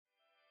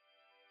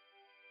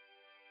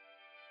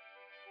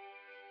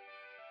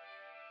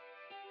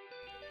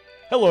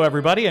Hello,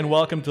 everybody, and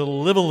welcome to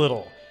Live a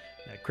Little,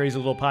 that crazy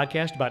little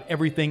podcast about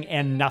everything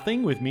and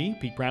nothing with me,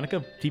 Pete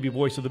Pranica, TV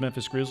voice of the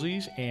Memphis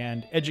Grizzlies,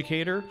 and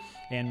educator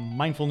and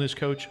mindfulness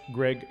coach,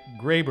 Greg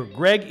Graber.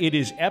 Greg, it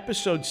is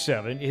episode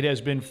 7. It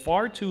has been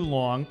far too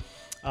long,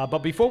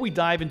 but before we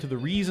dive into the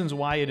reasons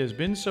why it has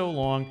been so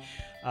long,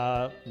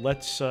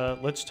 let's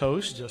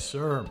toast. Yes,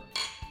 sir.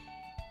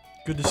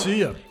 Good to see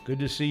you. Good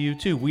to see you,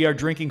 too. We are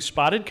drinking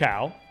Spotted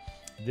Cow.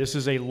 This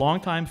is a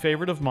longtime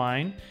favorite of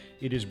mine.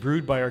 It is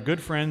brewed by our good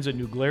friends at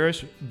New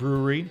Glarus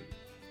Brewery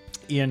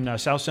in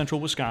south central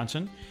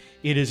Wisconsin.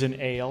 It is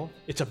an ale.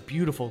 It's a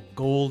beautiful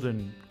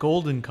golden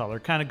color.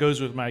 Kind of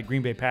goes with my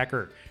Green Bay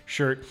Packer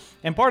shirt.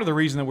 And part of the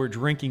reason that we're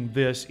drinking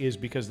this is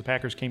because the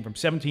Packers came from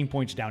 17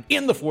 points down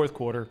in the fourth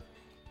quarter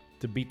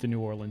to beat the New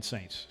Orleans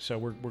Saints. So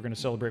we're going to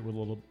celebrate with a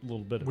little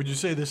bit of. Would you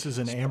say this is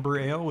an amber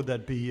ale? Would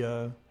that be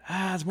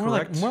it's more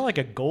correct? like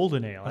a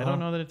golden ale. I don't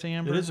know that it's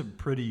amber. It is a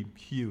pretty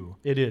hue.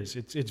 It is.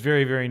 It's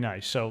very, very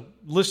nice. So,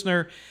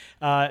 listener,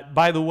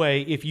 by the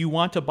way, if you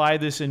want to buy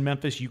this in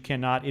Memphis, you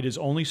cannot. It is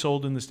only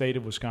sold in the state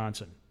of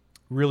Wisconsin,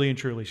 really and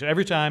truly. So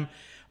every time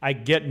I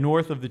get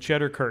north of the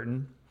Cheddar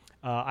Curtain,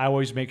 I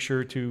always make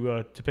sure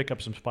to pick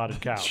up some Spotted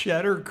Cow.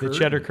 Cheddar Curtain. The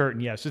Cheddar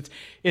Curtain, yes.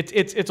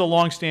 It's a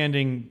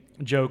long-standing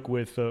joke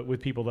with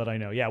people that I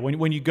know. Yeah,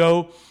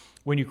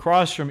 when you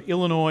cross from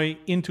Illinois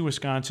into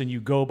Wisconsin,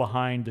 you go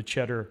behind the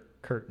Cheddar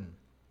Curtain,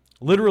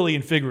 literally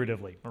and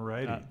figuratively, all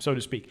right, so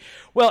to speak.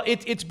 Well,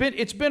 it's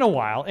been a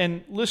while,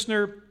 and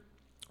listener,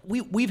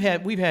 we've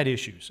had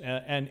issues,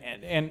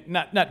 and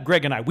not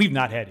Greg and I, we've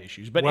not had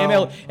issues, but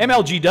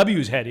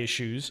MLGW's had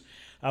issues.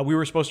 We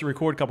were supposed to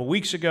record a couple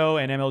weeks ago,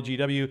 and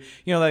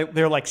MLGW,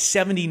 they're like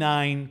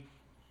 79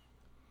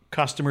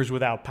 customers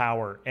without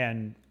power,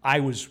 and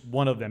I was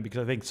one of them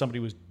because I think somebody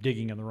was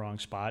digging in the wrong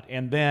spot.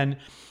 And then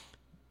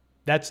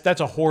that's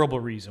a horrible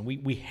reason.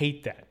 We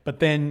hate that. But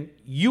then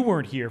you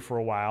weren't here for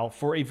a while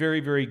for a very,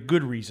 very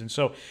good reason.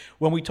 So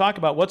when we talk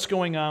about what's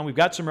going on, we've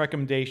got some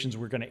recommendations.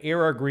 We're going to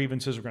air our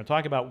grievances. We're going to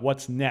talk about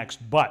what's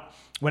next. But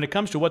when it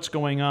comes to what's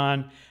going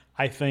on,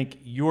 I think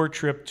your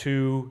trip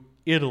to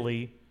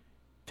Italy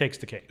takes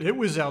the cake. It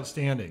was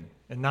outstanding.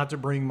 And not to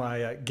bring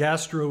my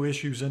gastro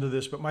issues into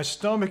this, but my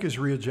stomach is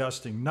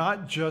readjusting,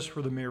 not just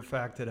for the mere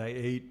fact that I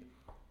ate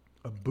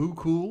a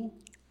boucoule.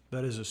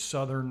 That is a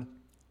southern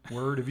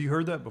word. Have you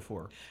heard that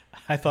before?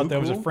 I thought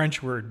that was a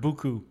French word,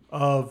 beaucoup.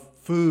 Of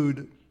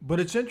food. But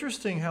it's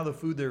interesting how the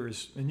food there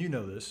is, and you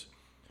know this,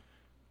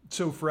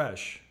 so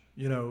fresh.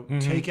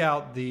 Take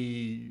out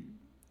the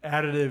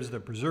additives, the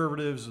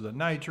preservatives, the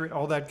nitrate,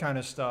 all that kind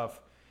of stuff,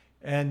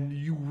 and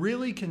you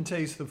really can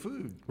taste the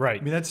food.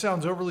 Right. I mean, that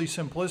sounds overly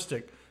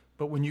simplistic,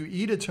 but when you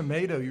eat a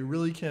tomato, you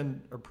really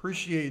can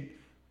appreciate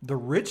the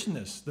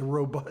richness, the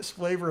robust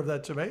flavor of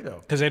that tomato.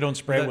 Because they don't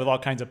spray it with all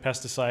kinds of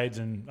pesticides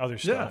and other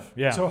stuff.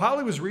 Yeah. So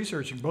Holly was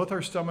researching. Both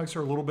our stomachs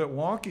are a little bit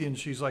wonky, and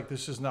she's like,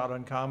 this is not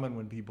uncommon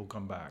when people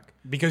come back.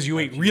 Because you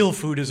ate real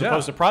food as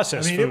opposed to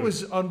processed food. It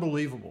was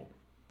unbelievable.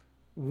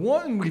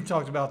 One, we've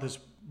talked about this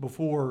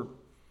before.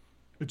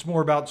 It's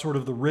more about sort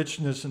of the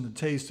richness and the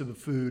taste of the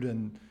food,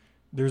 and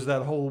there's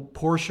that whole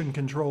portion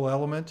control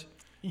element.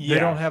 Yeah.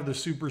 They don't have the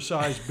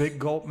supersized big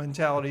gulp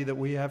mentality that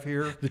we have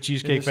here. The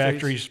Cheesecake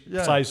Factory's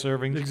size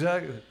servings.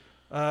 Exactly.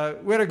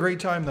 We had a great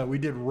time, though. We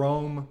did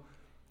Rome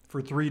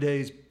for 3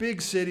 days.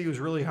 Big city. It was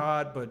really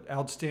hot, but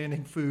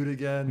outstanding food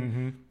again.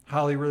 Mm-hmm.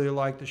 Holly really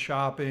liked the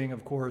shopping,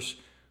 of course.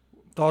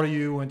 Thought of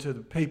you, went to the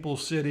Papal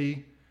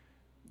City,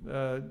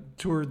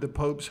 toured the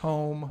Pope's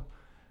home.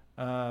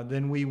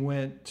 Then we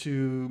went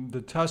to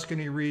the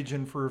Tuscany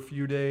region for a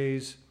few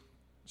days,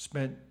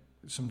 spent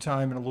some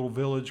time in a little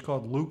village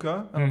called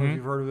Lucca. I don't know if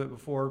you've heard of it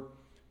before.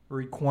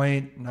 Very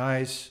quaint,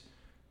 nice.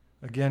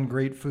 Again,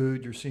 great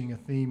food. You're seeing a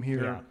theme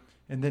here. Yeah.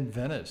 And then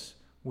Venice,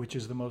 which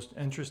is the most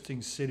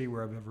interesting city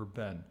where I've ever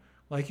been.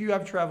 Like you,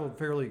 I've traveled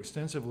fairly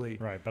extensively.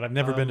 Right, but I've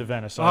never been to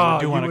Venice, so I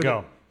do want to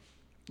go.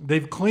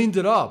 They've cleaned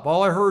it up.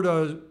 All I heard,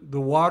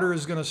 the water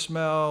is going to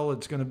smell.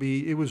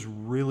 It was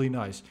really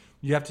nice.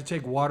 You have to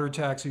take water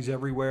taxis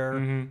everywhere.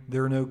 Mm-hmm.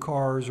 There are no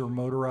cars or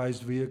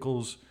motorized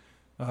vehicles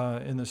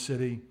in the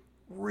city.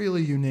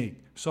 Really unique.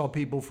 Saw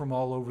people from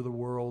all over the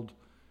world.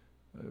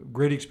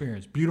 Great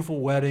experience. Beautiful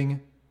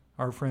wedding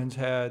our friends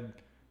had.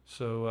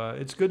 So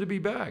it's good to be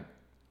back.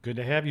 Good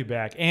to have you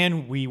back.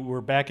 And we were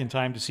back in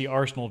time to see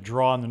Arsenal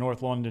draw in the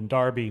North London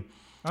Derby.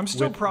 I'm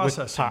still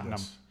processing with Tottenham.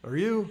 This. Are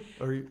you?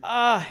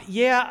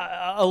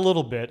 Yeah, a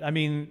little bit. I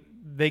mean,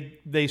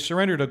 they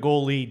surrendered a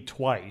goal lead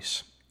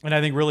twice. And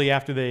I think really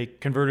after they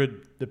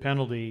converted the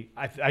penalty,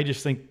 I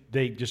just think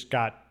they just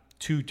got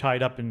too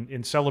tied up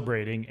in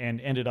celebrating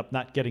and ended up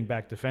not getting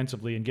back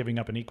defensively and giving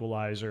up an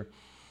equalizer.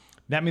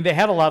 I mean, they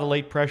had a lot of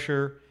late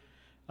pressure,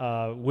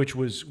 which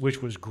was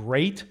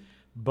great,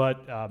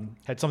 but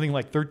had something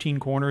like 13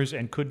 corners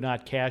and could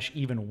not cash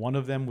even one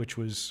of them, which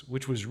was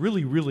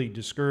really, really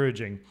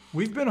discouraging.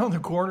 We've been on the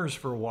corners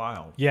for a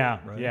while. Yeah,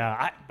 right?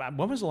 yeah.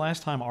 When was the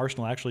last time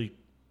Arsenal actually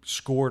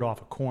scored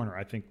off a corner.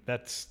 I think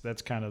that's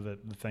kind of the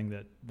thing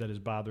that is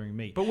bothering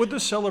me. But with the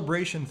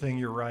celebration thing,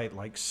 you're right.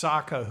 Like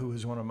Saka, who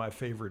is one of my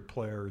favorite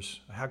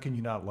players. How can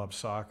you not love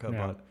Saka?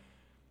 Yeah. But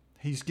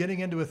he's getting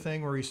into a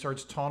thing where he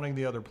starts taunting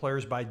the other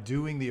players by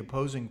doing the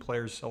opposing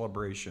player's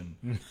celebration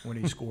when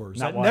he scores.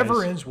 Not That wise.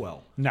 never ends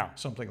well. No.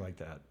 Something like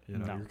that. You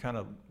know, No. you're kind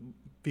of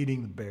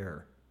feeding the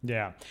bear.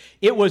 Yeah.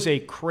 It was a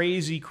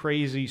crazy,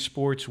 crazy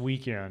sports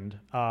weekend.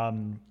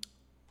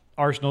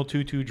 Arsenal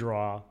 2-2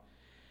 draw.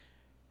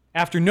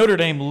 After Notre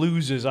Dame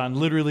loses on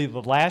literally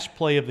the last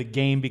play of the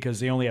game because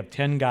they only have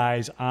 10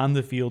 guys on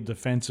the field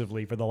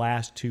defensively for the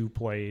last 2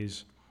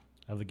 plays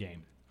of the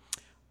game.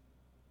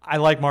 I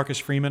like Marcus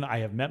Freeman. I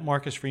have met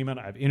Marcus Freeman.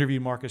 I've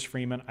interviewed Marcus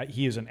Freeman.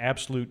 He is an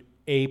absolute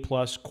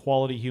A-plus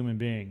quality human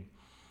being.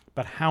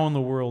 But how in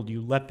the world you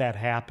let that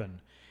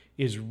happen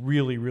is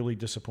really, really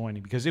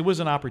disappointing because it was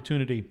an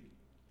opportunity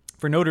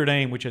for Notre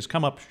Dame, which has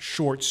come up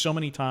short so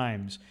many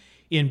times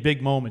in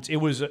big moments. It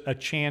was a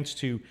chance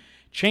to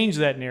change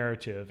that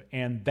narrative,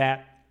 and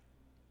that,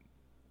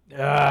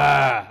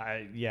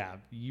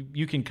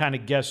 you can kind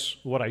of guess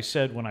what I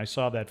said when I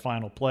saw that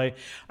final play.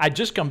 I'd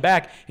just come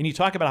back, and you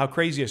talk about how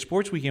crazy a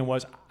sports weekend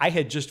was. I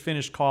had just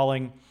finished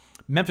calling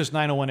Memphis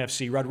 901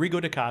 FC, Rodrigo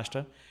da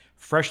Costa,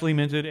 freshly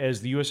minted as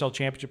the USL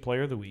Championship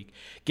Player of the Week,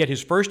 get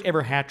his first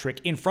ever hat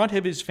trick in front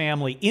of his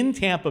family in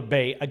Tampa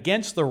Bay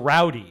against the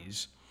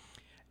Rowdies,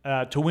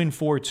 to win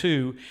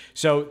 4-2.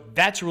 So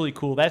that's really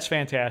cool. That's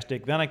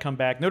fantastic. Then I come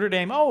back. Notre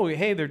Dame,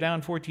 they're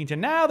down 14-10.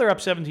 Now they're up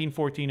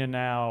 17-14, and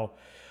now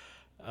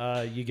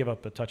you give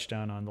up a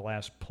touchdown on the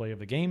last play of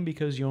the game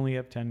because you only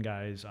have 10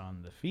 guys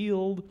on the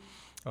field.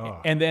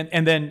 And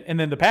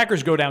then the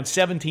Packers go down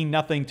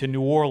 17-0 to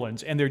New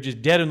Orleans, and they're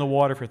just dead in the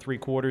water for 3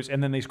 quarters,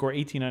 and then they score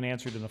 18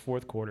 unanswered in the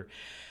 4th quarter.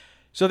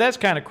 So that's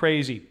kind of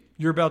crazy.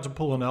 You're about to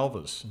pull an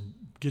Elvis and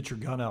get your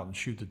gun out and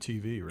shoot the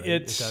TV, right?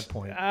 At that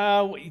point.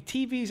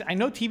 TVs, I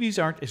know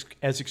TVs aren't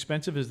as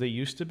expensive as they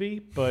used to be,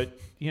 but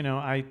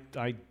I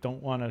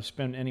don't want to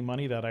spend any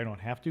money that I don't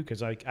have to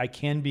because I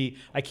can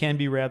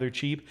be rather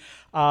cheap.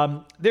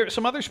 There are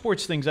some other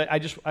sports things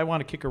I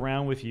want to kick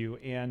around with you,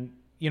 and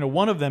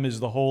one of them is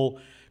the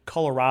whole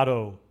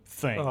Colorado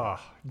thing.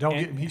 Don't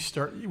get me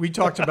started. We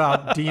talked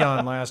about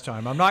Dion last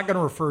time. I'm not going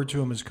to refer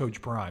to him as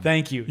Coach Prime.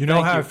 Thank you. You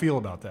know how I feel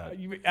about that.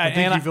 I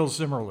think you feel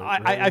similarly.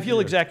 I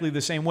feel exactly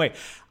the same way.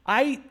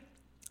 I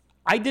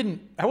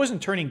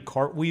wasn't turning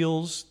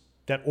cartwheels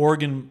that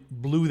Oregon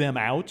blew them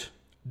out.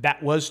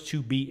 That was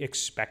to be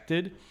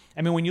expected.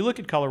 I mean, when you look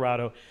at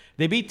Colorado,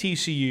 they beat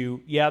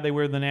TCU. Yeah, they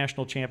were in the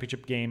national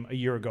championship game a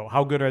year ago.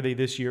 How good are they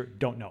this year?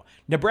 Don't know.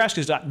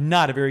 Nebraska's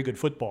not a very good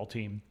football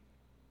team.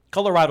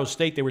 Colorado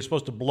State, they were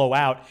supposed to blow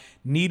out,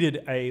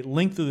 needed a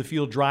length of the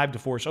field drive to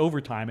force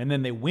overtime, and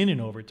then they win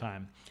in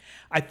overtime.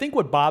 I think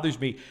what bothers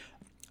me,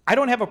 I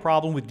don't have a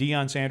problem with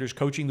Deion Sanders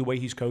coaching the way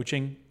he's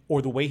coaching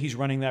or the way he's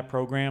running that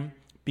program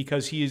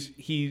because he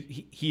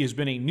has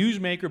been a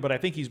newsmaker, but I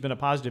think he's been a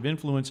positive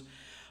influence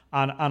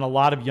on a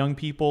lot of young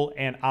people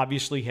and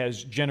obviously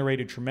has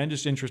generated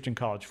tremendous interest in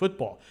college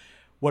football.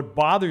 What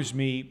bothers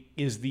me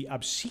is the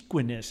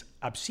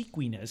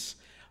obsequiousness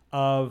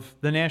of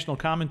the national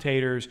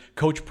commentators,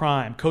 Coach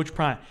Prime.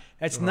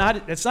 That's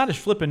not his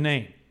flipping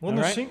name. Well,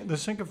 the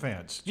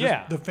sycophants.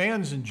 Yeah. The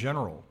fans in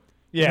general.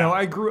 Yeah.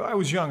 I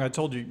was young. I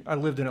told you, I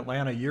lived in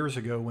Atlanta years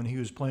ago when he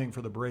was playing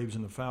for the Braves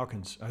and the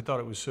Falcons. I thought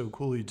it was so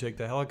cool he'd take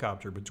the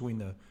helicopter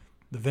between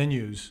the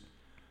venues.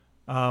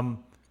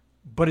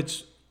 But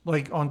it's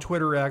like on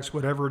Twitter X,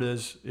 whatever it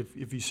is,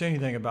 if you say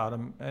anything about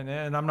him,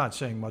 and I'm not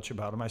saying much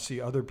about him, I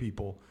see other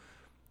people.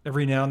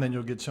 Every now and then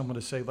you'll get someone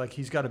to say, like,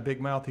 he's got a big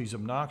mouth, he's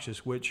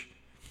obnoxious, which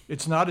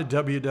it's not a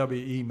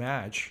WWE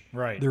match.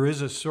 Right. There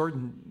is a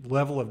certain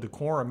level of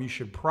decorum you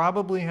should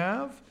probably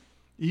have,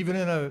 even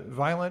in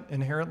a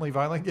inherently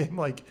violent game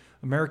like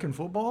American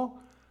football.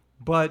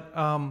 But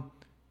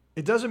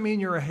it doesn't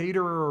mean you're a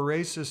hater or a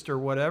racist or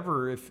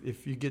whatever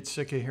if you get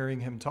sick of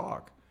hearing him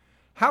talk.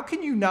 How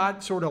can you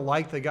not sort of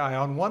like the guy?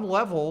 On one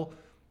level,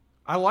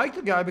 I like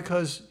the guy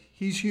because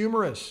he's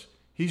humorous.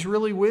 He's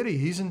really witty.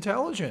 He's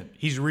intelligent.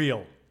 He's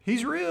real.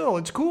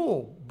 It's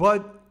cool.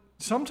 But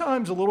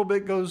sometimes a little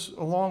bit goes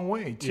a long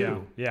way,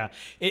 too. Yeah.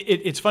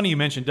 It's funny you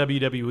mentioned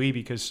WWE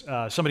because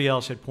somebody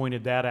else had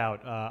pointed that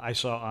out. I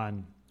saw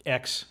on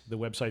X, the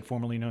website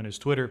formerly known as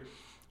Twitter,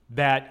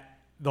 that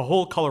the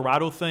whole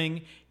Colorado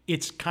thing,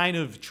 it's kind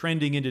of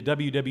trending into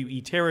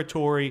WWE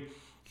territory.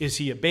 Is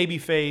he a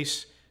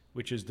babyface,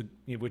 which is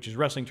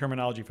wrestling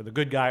terminology for the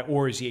good guy,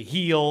 or is he a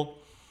heel,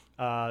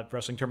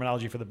 wrestling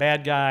terminology for the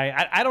bad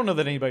guy? I don't know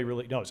that anybody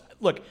really knows.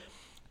 Look,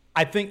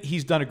 I think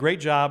he's done a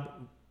great job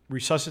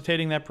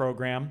resuscitating that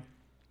program,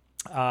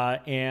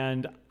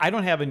 and I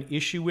don't have an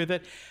issue with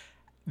it.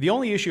 The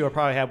only issue I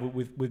probably have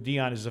with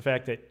Deion is the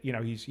fact that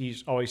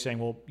he's always saying,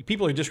 well,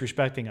 people are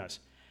disrespecting us.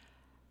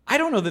 I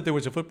don't know that there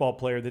was a football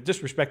player that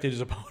disrespected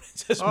his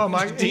opponents as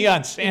much as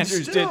Deion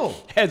Sanders did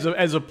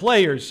as a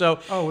player. So,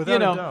 without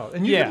a doubt.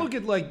 And you can look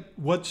at like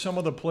what some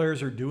of the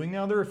players are doing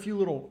now. There are a few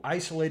little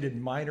isolated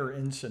minor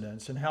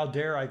incidents, and how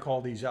dare I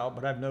call these out,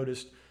 but I've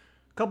noticed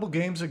A couple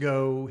games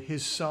ago,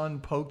 his son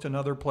poked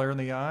another player in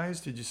the eyes.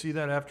 Did you see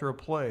that after a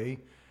play?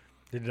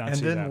 Did not and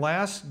see then that.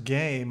 last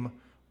game,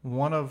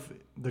 one of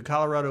the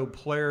Colorado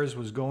players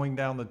was going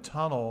down the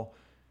tunnel,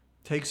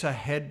 takes a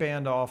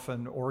headband off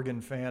an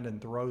Oregon fan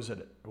and throws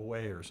it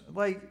away. Or something.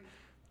 Like,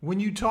 when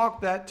you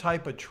talk that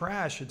type of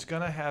trash, it's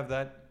going to have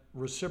that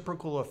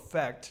reciprocal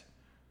effect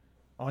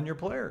on your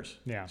players.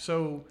 Yeah.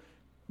 So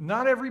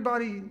not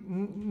everybody,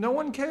 no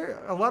one cares.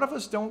 A lot of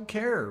us don't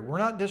care. We're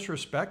not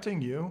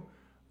disrespecting you.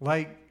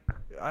 Like,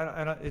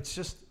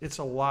 it's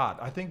a lot.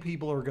 I think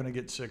people are going to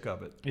get sick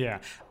of it. Yeah.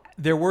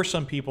 There were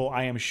some people,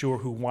 I am sure,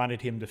 who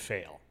wanted him to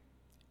fail.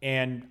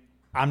 And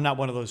I'm not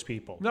one of those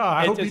people. No,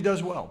 I hope he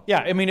does well. Yeah,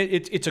 I mean,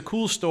 it's a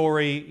cool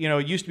story. You know,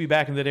 it used to be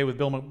back in the day with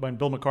when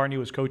Bill McCartney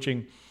was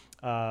coaching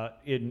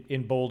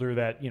in Boulder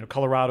that,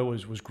 Colorado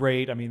was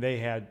great. I mean, they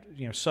had,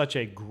 such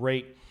a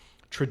great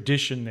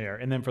tradition there.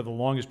 And then for the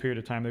longest period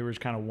of time, they were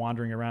just kind of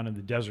wandering around in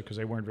the desert because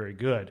they weren't very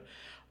good.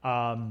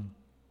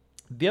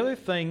 The other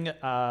thing,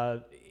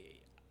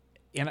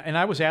 and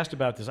I was asked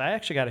about this, I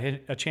actually got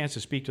a chance to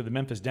speak to the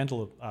Memphis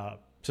Dental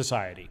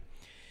Society.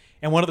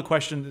 And one of the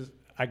questions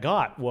I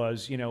got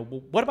was,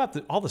 what about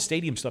all the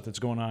stadium stuff that's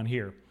going on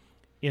here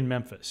in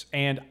Memphis?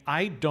 And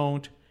I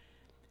don't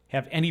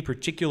have any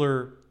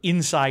particular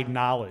inside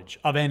knowledge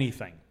of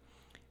anything.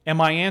 And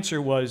my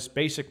answer was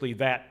basically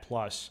that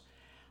plus.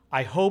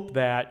 I hope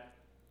that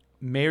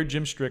Mayor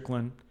Jim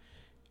Strickland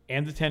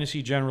and the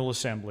Tennessee General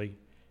Assembly,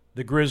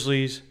 the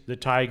Grizzlies, the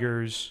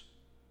Tigers,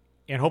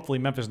 and hopefully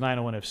Memphis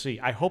 901 FC,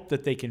 I hope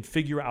that they can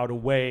figure out a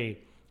way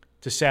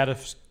to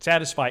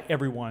satisfy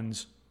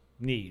everyone's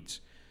needs.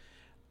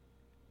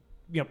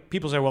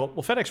 People say, well,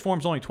 FedEx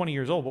Forum's only 20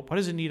 years old, but what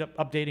does it need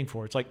updating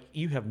for? It's like,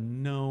 you have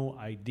no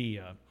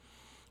idea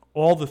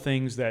all the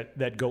things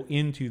that go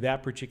into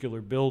that particular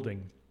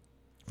building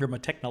from a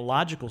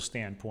technological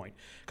standpoint.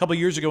 A couple of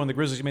years ago when the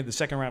Grizzlies made the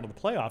second round of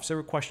the playoffs, there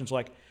were questions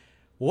like,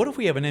 well, what if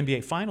we have an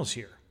NBA Finals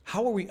here?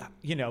 How are we,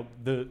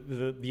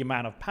 the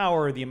amount of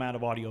power, the amount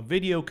of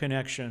audio-video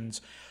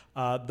connections,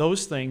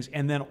 those things,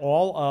 and then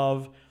all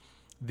of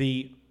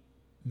the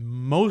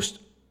most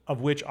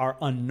of which are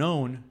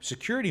unknown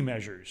security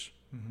measures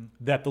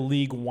that the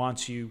league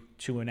wants you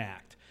to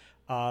enact.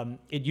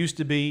 It used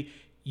to be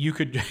you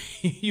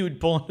would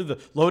pull into the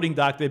loading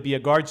dock, there'd be a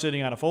guard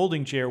sitting on a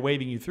folding chair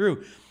waving you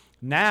through.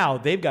 Now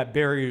they've got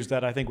barriers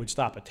that I think would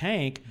stop a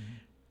tank.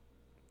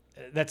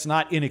 That's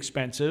not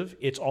inexpensive.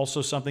 It's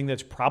also something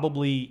that's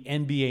probably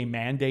NBA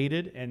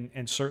mandated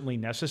and certainly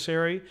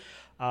necessary.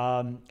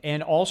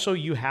 And also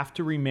you have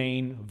to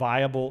remain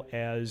viable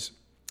as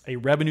a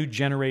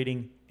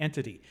revenue-generating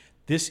entity.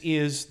 This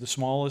is the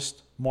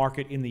smallest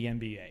market in the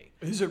NBA.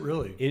 Is it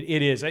really?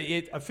 It is.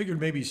 I figured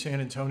maybe San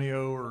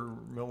Antonio or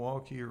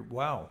Milwaukee or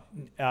wow.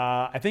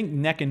 I think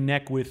neck and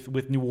neck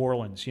with New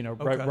Orleans.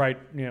 Okay. Right.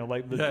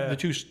 Like the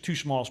two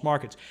smallest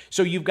markets.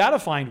 So you've got to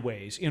find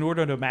ways in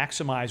order to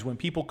maximize when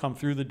people come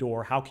through the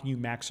door. How can you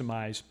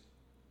maximize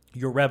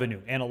your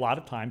revenue? And a lot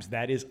of times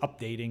that is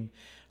updating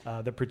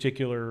the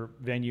particular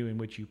venue in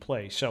which you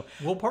play. So,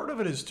 well, part of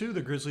it is too, the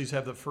Grizzlies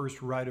have the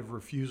first right of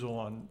refusal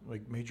on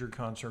like major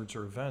concerts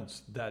or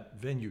events that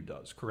venue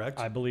does, correct?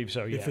 I believe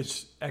so, yes. If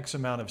it's X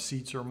amount of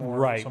seats or more.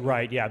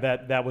 Right. Yeah,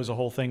 that was a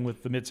whole thing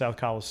with the Mid-South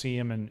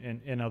Coliseum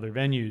and other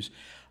venues.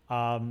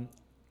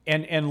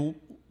 And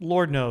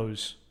Lord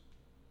knows,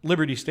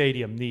 Liberty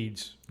Stadium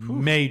needs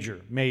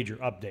major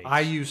updates. I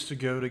used to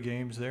go to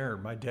games there.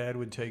 My dad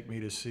would take me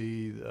to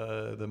see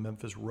the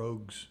Memphis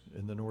Rogues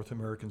in the North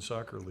American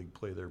Soccer League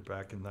play there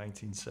back in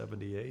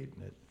 1978,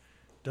 and it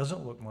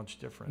doesn't look much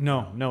different.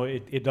 No,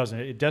 it doesn't.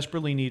 It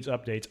desperately needs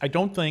updates. I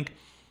don't think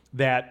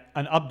that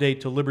an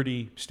update to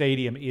Liberty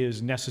Stadium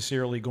is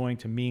necessarily going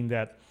to mean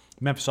that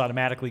Memphis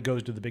automatically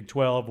goes to the Big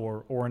 12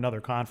 or another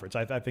conference.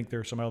 I think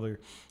there's some other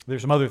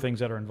things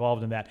that are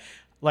involved in that.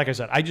 Like I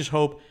said, I just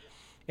hope.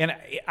 And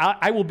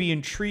I will be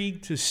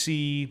intrigued to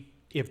see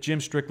if Jim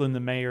Strickland, the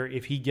mayor,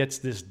 if he gets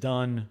this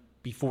done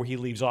before he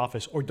leaves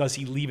office, or does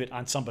he leave it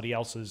on somebody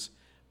else's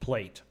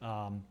plate?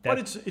 But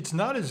it's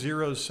not a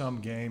zero-sum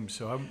game,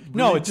 so I'm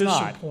it's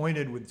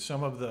disappointed with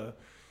some of the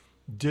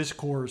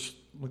discourse,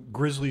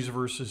 Grizzlies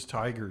versus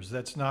Tigers.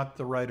 That's not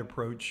the right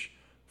approach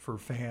for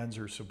fans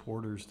or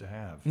supporters to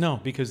have. No,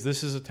 because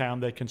this is a town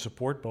that can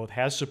support both,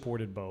 has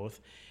supported both,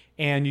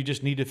 and you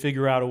just need to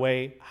figure out a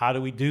way, how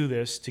do we do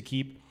this to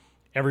keep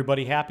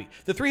everybody happy?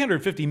 The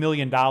 $350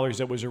 million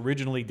that was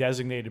originally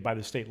designated by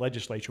the state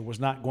legislature was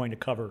not going to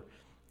cover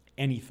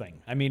anything.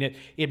 I mean,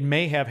 it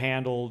may have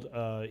handled,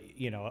 a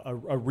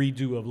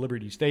redo of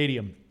Liberty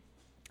Stadium,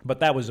 but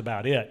that was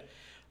about it.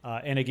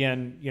 And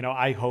again,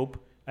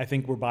 I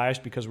think we're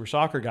biased because we're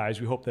soccer guys.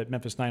 We hope that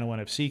Memphis 901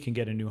 FC can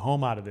get a new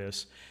home out of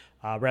this,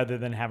 rather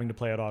than having to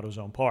play at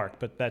AutoZone Park.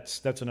 But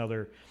that's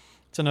another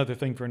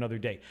thing for another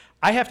day.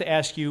 I have to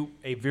ask you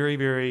a very,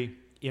 very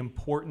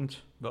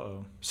important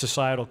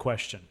societal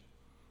question.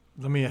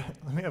 Let me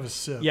have a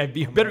sip. Yeah,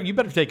 you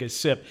better take a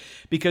sip,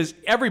 because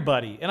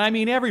everybody, and I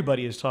mean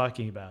everybody, is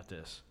talking about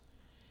this.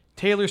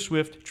 Taylor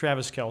Swift,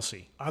 Travis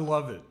Kelce. I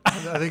love it.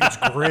 I think it's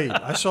great.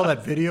 I saw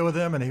that video of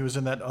them, and he was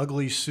in that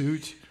ugly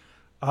suit.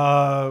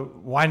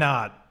 Why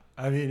not?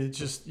 I mean, it's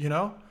just,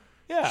 Yeah.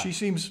 she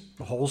seems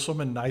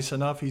wholesome and nice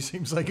enough. He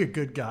seems like a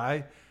good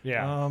guy.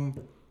 Yeah.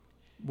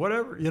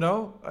 Whatever,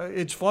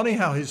 it's funny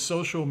how his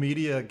social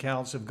media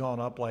accounts have gone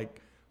up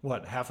like,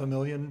 what,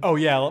 500,000? Oh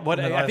yeah, what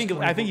in the I last think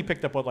 24 he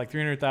picked up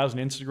 300,000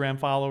 Instagram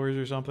followers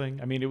or something.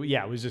 I mean, it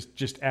was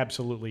just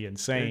absolutely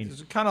insane.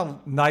 It's kind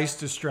of nice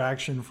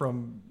distraction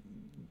from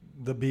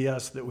the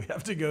BS that we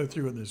have to go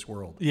through in this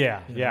world.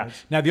 Yeah, yeah.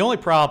 Now, the only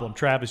problem,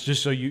 Travis,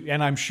 just so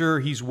and I'm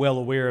sure he's well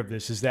aware of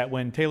this, is that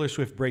when Taylor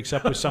Swift breaks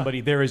up with somebody,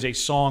 there is a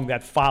song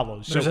that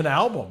follows. There's an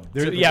album.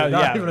 Yeah,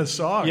 not even a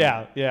song.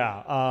 Yeah,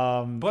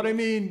 yeah. But I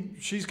mean,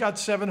 she's got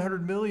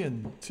 700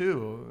 million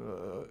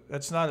too.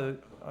 That's not an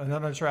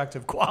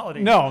unattractive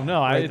quality. No.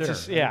 Right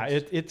It's there.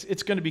 just,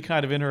 it's going to be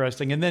kind of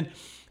interesting. And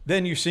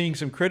then you're seeing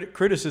some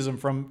criticism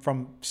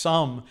from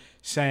some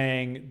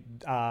saying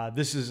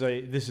this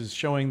is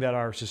showing that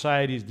our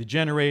society is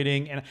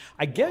degenerating. And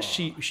I guess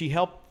she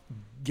helped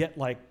get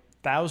like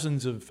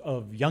thousands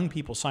of young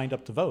people signed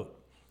up to vote.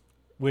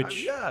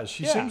 Which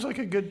she seems like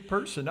a good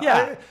person.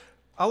 Yeah.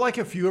 I like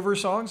a few of her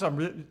songs.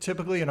 I'm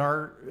typically in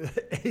our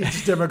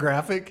age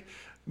demographic.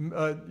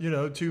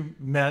 To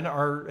men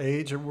our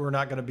age, we're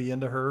not going to be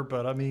into her,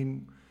 but I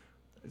mean,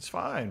 it's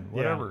fine.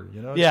 Whatever.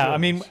 Yeah. It's Yeah.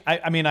 good.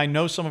 I mean, I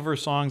know some of her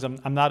songs.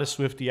 I'm not a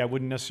Swiftie. I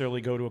wouldn't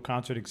necessarily go to a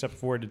concert except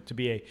for it to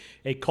be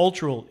a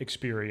cultural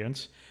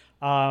experience.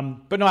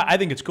 But no, I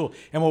think it's cool.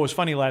 And what was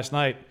funny last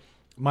night,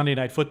 Monday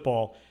Night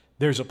Football,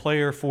 there's a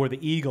player for the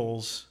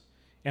Eagles,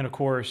 and of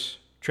course,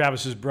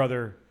 Travis's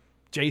brother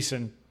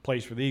Jason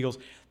plays for the Eagles.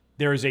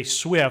 There is a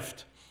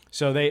Swift.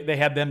 So they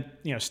had them,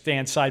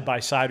 stand side by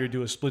side or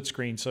do a split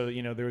screen. So,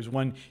 there was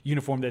one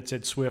uniform that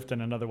said Swift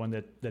and another one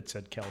that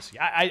said Kelce.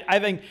 I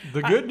think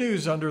the good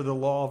news under the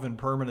law of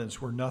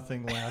impermanence, where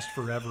nothing lasts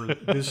forever,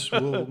 this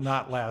will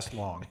not last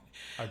long,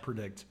 I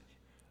predict.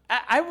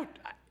 I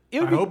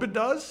hope it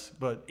does,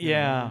 but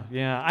yeah.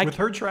 With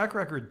her track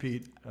record,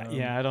 Pete.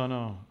 I don't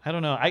know.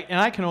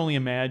 I can only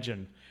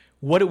imagine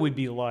what it would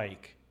be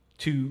like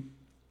to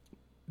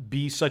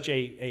be such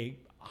a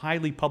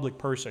highly public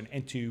person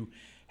and to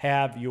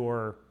have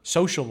your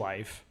social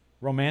life,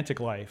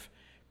 romantic life,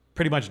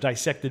 pretty much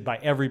dissected by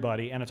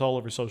everybody, and it's all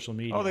over social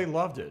media. Oh, they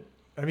loved it.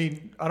 I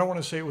mean, I don't want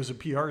to say it was a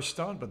PR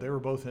stunt, but they were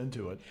both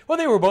into it. Well,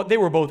 they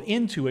were both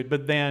into it,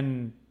 but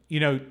then,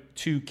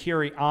 to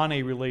carry on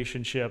a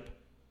relationship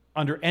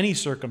under any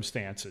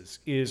circumstances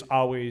is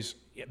always,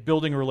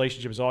 building a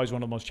relationship is always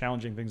one of the most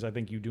challenging things I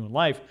think you do in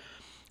life.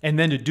 And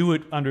then to do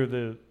it under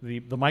the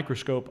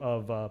microscope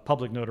of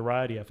public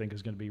notoriety, I think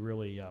is going to be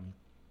really...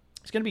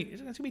 It's gonna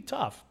be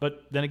tough,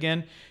 but then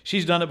again,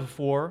 she's done it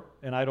before,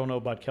 and I don't know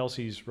about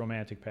Kelce's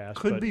romantic past.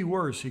 Could be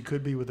worse. He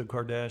could be with a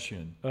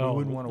Kardashian. Oh, we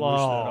wouldn't want to wish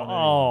that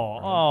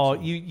on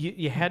anyone.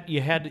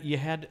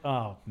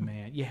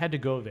 Right? You had to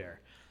go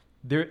there.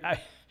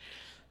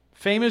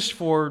 Famous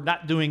for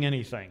not doing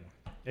anything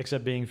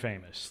except being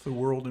famous. It's the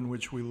world in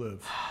which we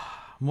live.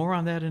 More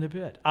on that in a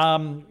bit.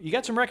 You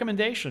got some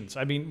recommendations.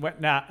 I mean,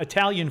 now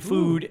Italian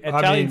food,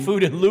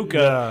 food in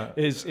Lucca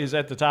is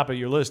at the top of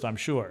your list, I'm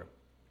sure.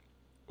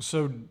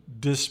 So,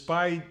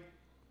 despite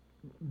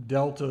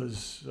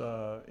Delta's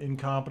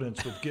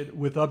incompetence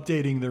with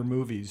updating their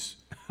movies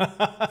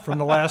from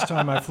the last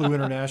time I flew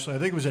internationally, I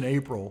think it was in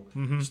April,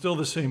 still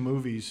the same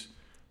movies.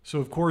 So,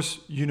 of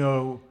course,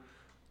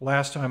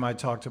 last time I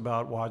talked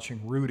about watching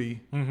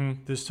Rudy.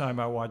 This time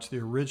I watched the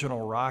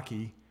original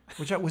Rocky,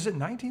 was it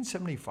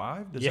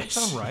 1975? Does that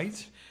sound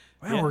right?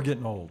 Well, Yeah. We're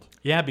getting old.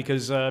 Yeah,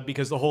 because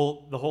the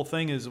whole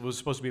thing was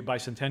supposed to be a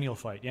bicentennial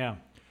fight. Yeah.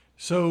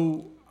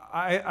 So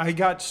I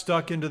got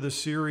stuck into the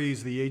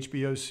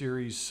HBO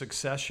series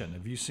Succession.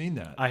 Have you seen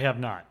that? I have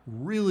not.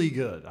 Really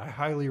good. I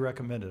highly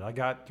recommend it. I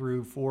got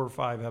through 4 or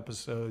 5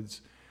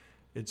 episodes.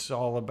 It's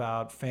all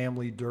about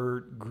family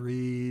dirt,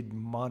 greed,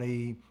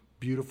 money,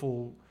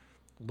 beautiful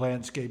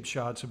landscape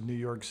shots of New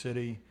York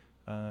City.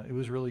 It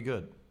was really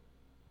good.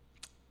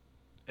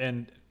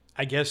 And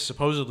I guess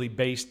supposedly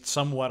based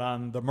somewhat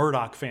on the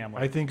Murdoch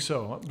family. I think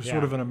so.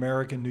 Sort of an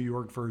American New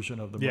York version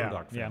of the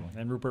Murdoch family.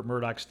 Yeah, and Rupert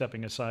Murdoch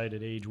stepping aside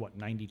at age,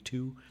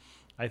 92,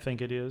 I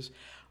think it is.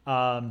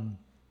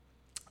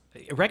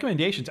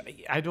 Recommendations.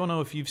 I don't know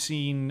if you've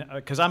seen,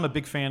 because I'm a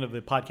big fan of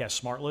the podcast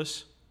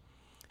Smartless.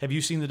 Have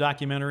you seen the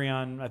documentary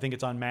I think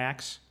it's on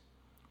Max?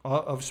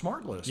 Of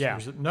Smartless? Yeah.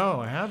 No,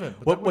 I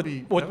haven't. But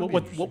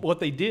What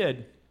they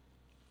did,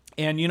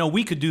 and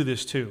we could do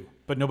this too,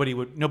 but nobody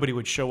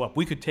would show up.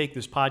 We could take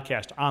this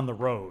podcast on the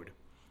road,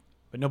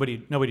 but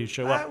nobody would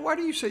show up. Why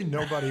do you say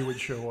nobody would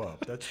show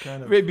up? That's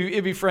kind of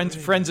it'd be friends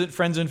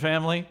and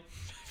family,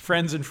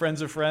 friends and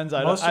friends of friends.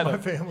 Most of my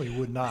family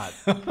would not,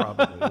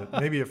 probably.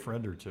 But maybe a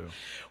friend or two.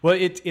 Well,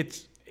 it's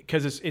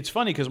because it's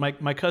funny because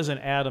my cousin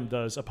Adam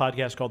does a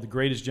podcast called The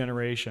Greatest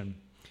Generation,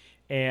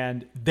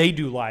 and they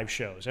do live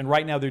shows. And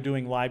right now they're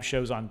doing live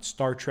shows on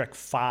Star Trek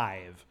V,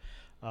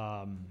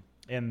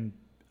 and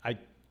I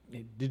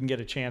didn't get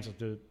a chance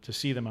to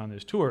see them on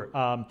this tour.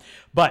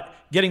 But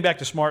getting back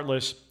to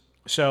Smartless,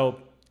 So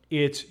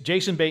it's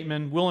Jason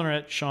Bateman, Will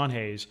Arnett, Sean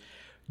Hayes.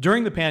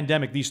 During the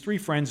pandemic, these three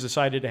friends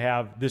decided to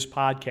have this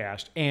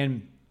podcast,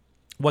 and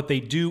what they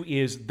do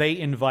is they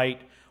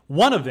invite,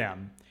 one of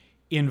them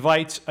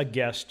invites a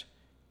guest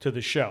to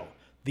the show.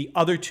 The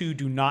other two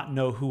do not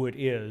know who it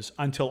is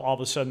until all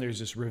of a sudden there's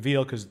this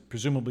reveal, because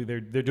presumably they're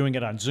doing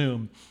it on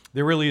Zoom.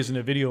 There really isn't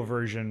a video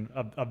version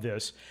of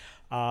this.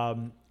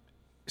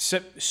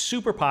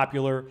 Super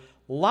popular,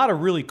 a lot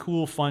of really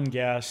cool, fun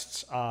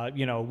guests.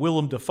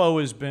 Willem Dafoe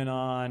has been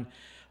on.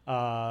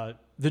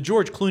 The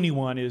George Clooney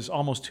one is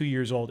almost 2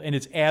 years old, and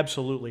it's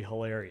absolutely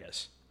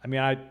hilarious. I mean,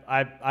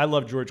 I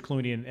love George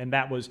Clooney, and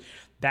that was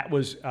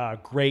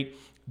great.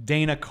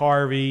 Dana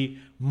Carvey,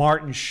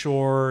 Martin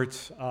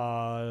Short.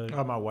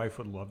 My wife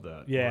would love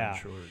that. Yeah.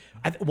 Martin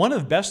Short. One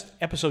of the best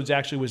episodes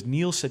actually was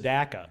Neil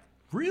Sedaka.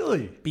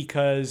 Really?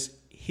 Because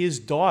his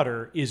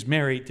daughter is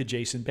married to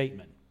Jason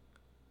Bateman.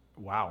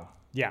 Wow.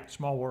 Yeah.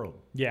 Small world.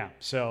 Yeah.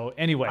 So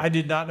anyway. I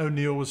did not know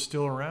Neil was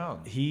still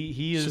around.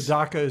 He is.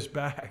 Sedaka is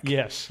back.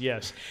 Yes.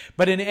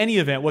 But in any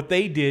event, what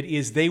they did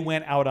is they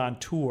went out on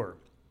tour.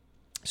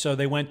 So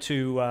they went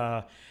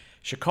to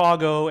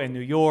Chicago and New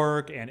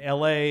York and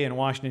L.A. and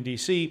Washington,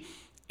 D.C.,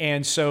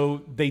 and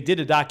so they did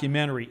a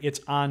documentary. It's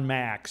on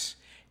Max,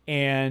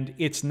 and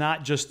it's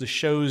not just the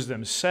shows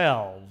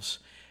themselves,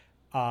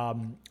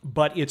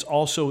 but it's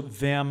also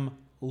them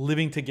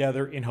living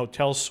together in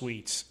hotel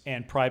suites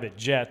and private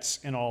jets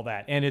and all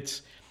that. And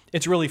it's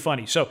really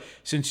funny. So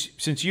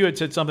since you had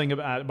said something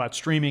about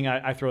streaming,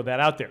 I throw that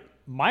out there.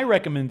 My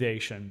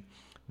recommendation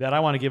that I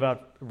want to give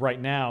out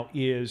right now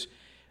is,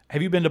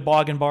 have you been to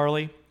Bog and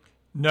Barley?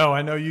 No,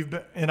 I know you've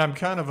been, and I'm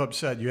kind of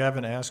upset. You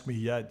haven't asked me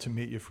yet to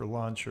meet you for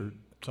lunch or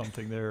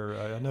something there.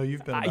 I know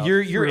you've been about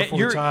 3 or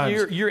 4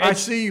 times. I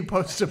see you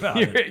post about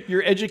it.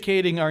 You're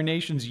educating our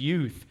nation's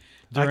youth.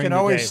 I can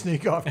always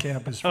sneak off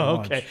campus for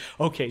lunch.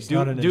 Okay.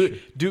 Issue.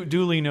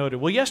 Duly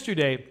noted. Well,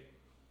 yesterday,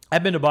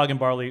 I've been to Bog and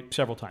Barley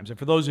several times. And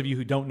for those of you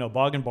who don't know,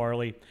 Bog and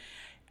Barley,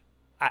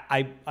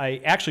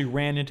 I actually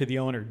ran into the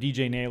owner,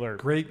 DJ Naylor.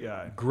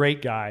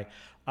 Great guy.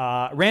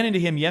 Ran into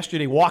him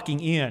yesterday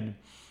walking in.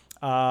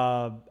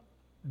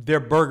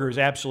 Their burger is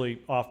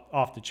absolutely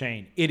off the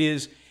chain. It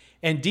is,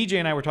 and DJ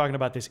and I were talking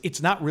about this,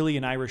 it's not really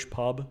an Irish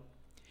pub.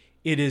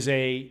 It is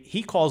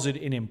he calls it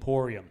an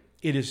emporium.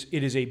 It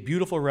is a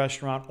beautiful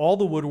restaurant. All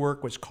the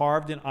woodwork was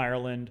carved in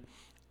Ireland,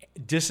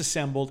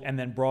 disassembled, and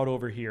then brought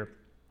over here.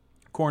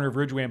 Corner of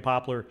Ridgeway and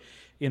Poplar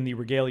in the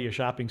Regalia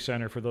Shopping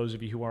Center, for those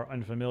of you who are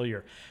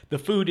unfamiliar. The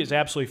food is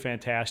absolutely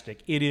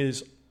fantastic. It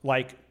is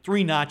like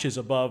 3 notches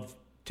above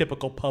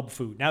typical pub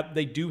food. Now,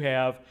 they do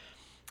have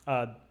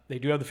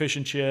the fish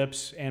and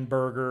chips and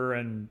burger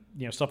and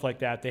stuff like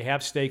that. They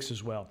have steaks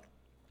as well.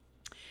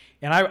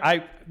 And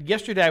I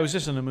yesterday I was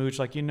just in the mood. It's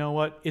like, you know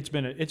what? It's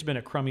been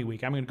a crummy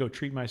week. I'm going to go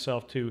treat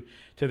myself to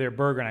their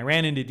burger. And I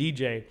ran into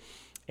DJ,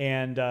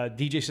 and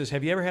DJ says,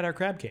 "Have you ever had our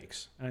crab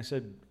cakes?" And I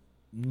said,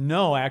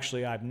 "No,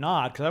 actually, I've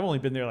not, because I've only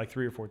been there like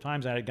 3 or 4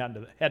 times. And I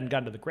hadn't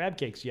gotten to the crab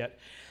cakes yet."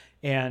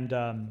 And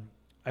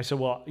I said,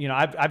 "Well,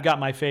 I've got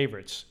my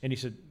favorites." And he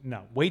said,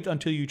 "No, wait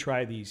until you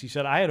try these." He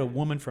said, "I had a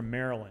woman from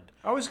Maryland."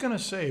 I was going to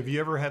say, have you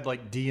ever had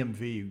like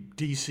DMV,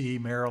 DC,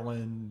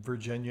 Maryland,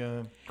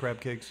 Virginia crab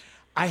cakes?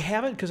 I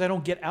haven't, because I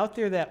don't get out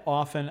there that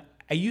often.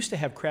 I used to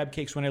have crab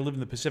cakes when I lived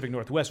in the Pacific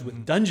Northwest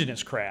with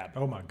Dungeness crab.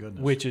 Oh, my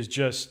goodness. Which is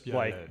just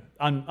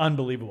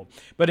unbelievable.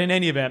 But in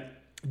any event,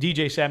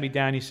 DJ sat me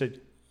down. He said,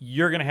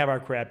 "You're going to have our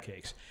crab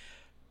cakes."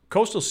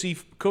 Coastal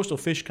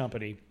Fish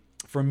Company,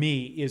 for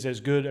me, is as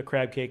good a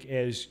crab cake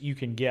as you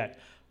can get.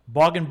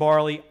 Bog and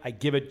Barley, I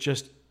give it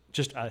just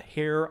a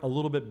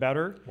little bit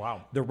better.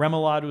 Wow. The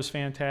remoulade was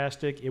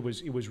fantastic. It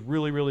was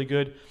really, really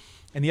good.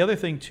 And the other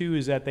thing, too,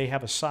 is that they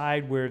have a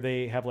side where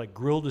they have like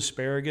grilled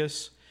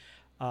asparagus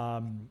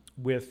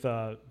with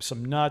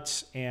some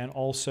nuts and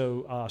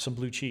also some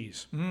blue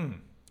cheese.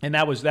 And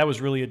that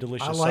was really a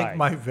delicious side. I like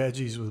my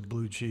veggies with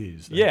blue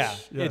cheese.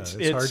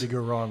 It's hard to go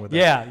wrong with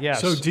that. Yeah.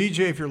 So,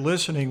 DJ, if you're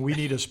listening, we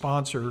need a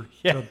sponsor.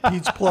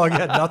 Pete's Plug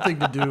had nothing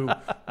to do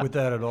with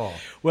that at all.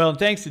 Well, and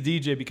thanks to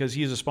DJ, because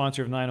he is a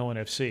sponsor of 901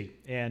 FC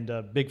and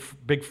a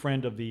big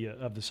friend of the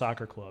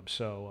soccer club.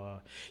 So,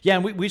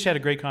 and we just had a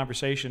great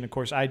conversation. Of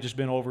course, I had just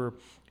been over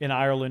in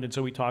Ireland, and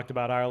so we talked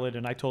about Ireland,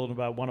 and I told him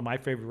about one of my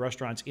favorite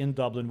restaurants in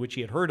Dublin, which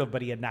he had heard of,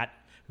 but he had not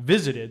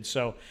visited.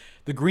 So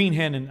the Green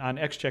Hen on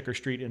Exchequer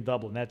Street in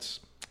Dublin,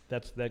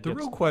 the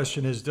real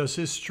question is, does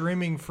his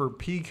streaming for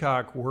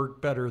Peacock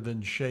work better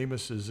than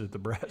Seamus's at the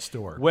Brass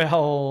Door?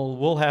 Well,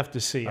 we'll have to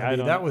see. I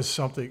mean, that was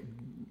something,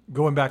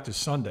 going back to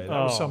Sunday,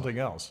 that was something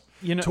else.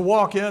 To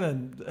walk in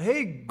and,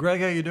 "Hey,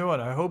 Greg, how you doing?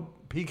 I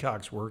hope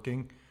Peacock's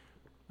working."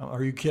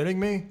 Are you kidding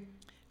me?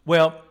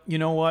 Well, you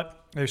know what?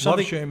 There's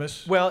something. Love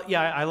Seamus. Well,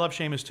 yeah, I love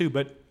Seamus too,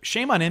 but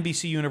shame on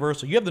NBC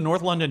Universal. You have the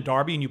North London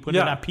Derby and you put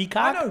it on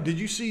Peacock? I know. Did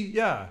you see?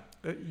 Yeah.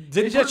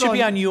 That should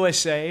be on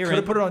USA. Could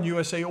have put it on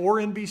USA or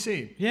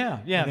NBC. Yeah.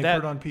 And they put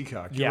it on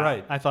Peacock. You're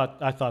right. I thought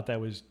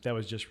that was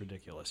just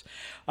ridiculous.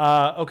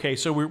 Okay,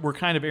 so we're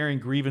kind of airing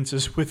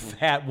grievances with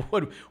that.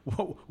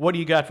 What do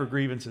you got for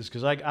grievances?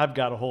 Because I've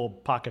got a whole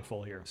pocket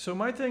full here. So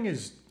my thing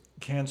is,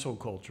 cancel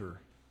culture.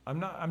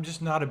 I'm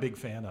just not a big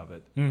fan of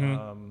it.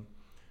 Mm-hmm.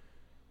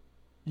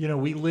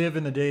 We live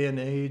in a day and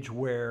age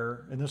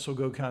where, and this will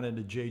go kind of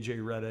into J.J.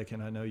 Redick,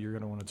 and I know you're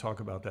going to want to talk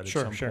about that at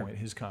some point,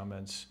 his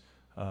comments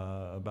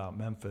about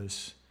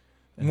Memphis.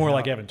 More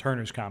like Evan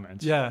Turner's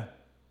comments. Yeah.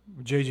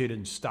 J.J.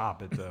 didn't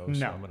stop it, though. So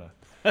no. I'm going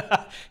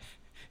to...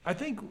 I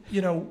think,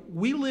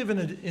 we live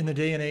in a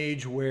day and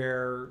age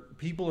where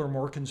people are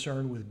more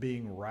concerned with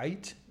being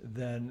right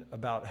than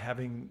about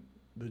having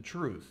the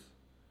truth.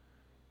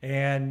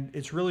 And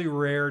it's really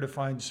rare to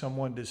find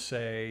someone to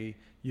say,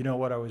 you know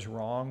what, I was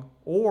wrong,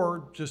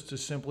 or just to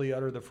simply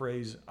utter the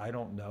phrase, I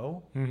don't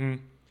know. Mm-hmm.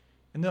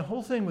 And the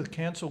whole thing with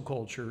cancel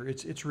culture,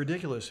 it's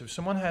ridiculous. If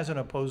someone has an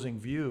opposing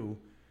view,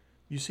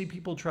 you see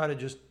people try to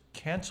just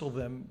cancel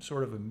them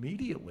sort of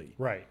immediately.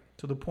 Right.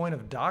 To the point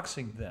of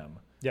doxing them.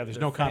 Yeah, there's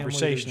no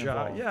conversation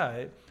involved.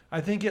 Yeah,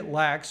 I think it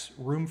lacks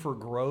room for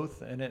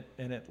growth, and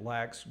it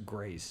lacks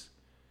grace.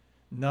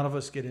 None of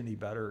us get any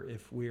better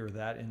if we are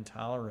that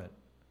intolerant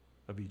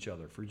of each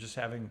other for just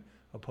having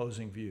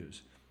opposing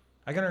views.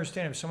 I can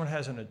understand if someone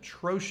has an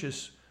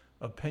atrocious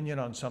opinion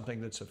on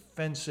something that's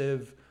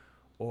offensive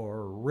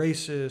or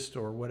racist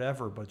or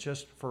whatever, but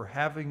just for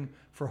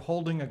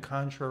holding a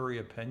contrary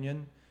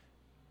opinion,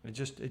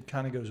 it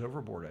kind of goes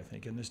overboard, I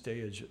think, in this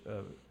day age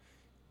of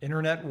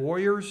internet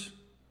warriors,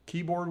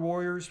 keyboard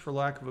warriors, for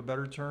lack of a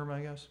better term,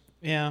 I guess.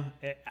 Yeah.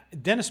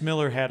 Dennis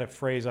Miller had a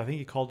phrase, I think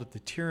he called it the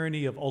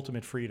tyranny of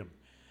ultimate freedom,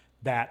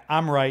 that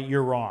I'm right,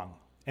 you're wrong.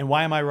 And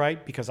why am I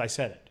right? Because I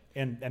said it.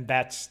 And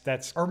that's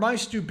or my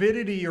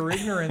stupidity or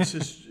ignorance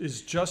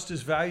is just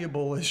as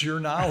valuable as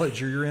your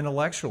knowledge or your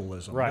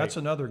intellectualism. Right. That's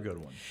another good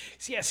one.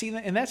 See,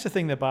 and that's the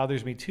thing that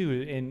bothers me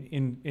too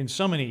in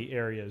so many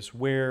areas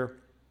where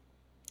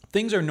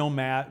things are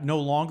no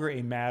longer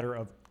a matter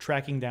of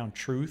tracking down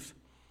truth.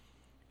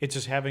 It's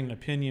just having an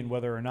opinion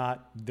whether or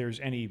not there's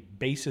any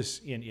basis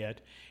in it,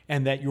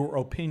 and that your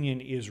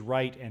opinion is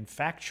right and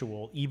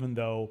factual, even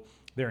though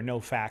there are no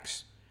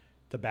facts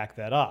to back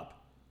that up.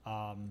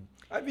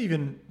 I've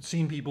even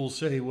seen people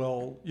say,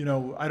 well,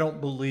 I don't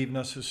believe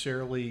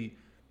necessarily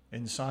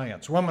in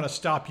science. Well, I'm going to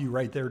stop you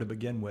right there to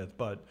begin with,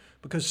 but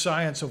because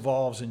science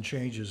evolves and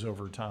changes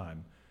over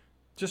time.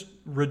 Just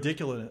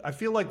ridiculous. I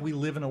feel like we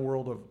live in a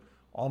world of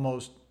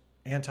almost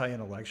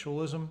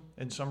anti-intellectualism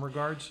in some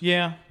regards.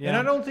 Yeah. And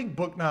I don't think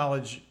book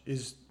knowledge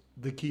is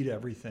the key to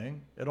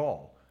everything at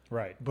all.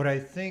 Right. But I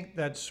think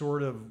that's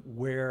sort of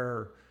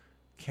where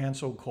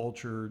cancel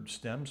culture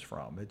stems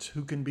from. It's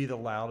who can be the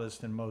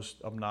loudest and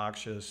most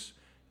obnoxious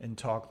and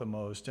talk the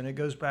most. And it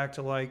goes back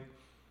to like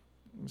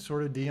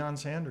sort of Deion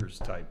Sanders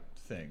type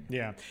thing.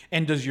 Yeah.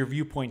 And does your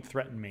viewpoint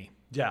threaten me?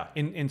 Yeah.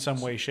 In some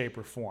way, shape,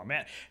 or form.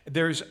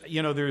 There's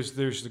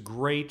the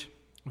great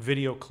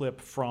video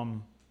clip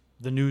from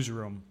the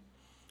newsroom.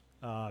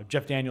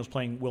 Jeff Daniels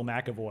playing Will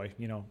McAvoy.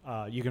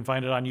 You can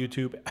find it on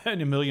YouTube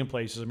in a million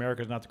places.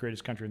 America's not the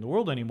greatest country in the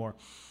world anymore.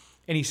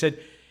 And he said,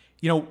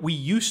 we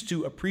used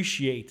to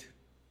appreciate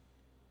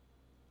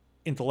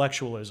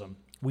intellectualism.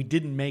 We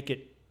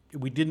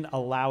didn't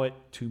allow it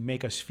to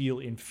make us feel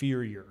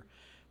inferior.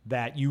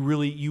 That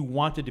you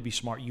wanted to be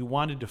smart. You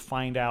wanted to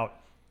find out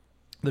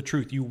the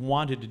truth. You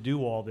wanted to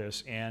do all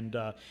this. And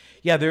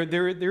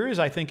there is,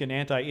 I think, an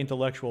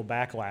anti-intellectual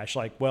backlash.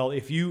 Like, well,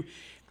 if you're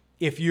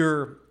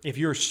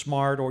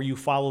smart or you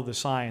follow the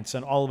science,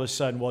 and all of a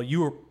sudden, well,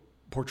 you are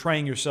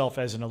portraying yourself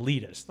as an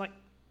elitist. Like,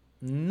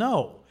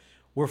 no.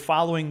 We're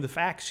following the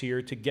facts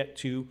here to get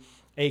to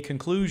a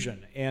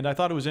conclusion. And I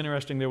thought it was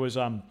interesting. There was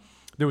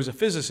a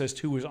physicist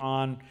who was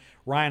on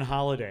Ryan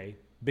Holiday,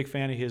 big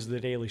fan of his, The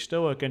Daily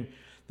Stoic, and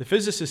the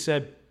physicist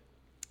said,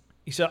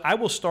 I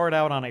will start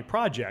out on a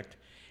project,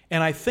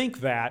 and I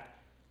think that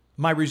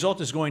my result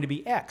is going to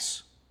be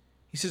X.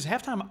 He says,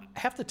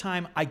 half the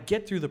time I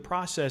get through the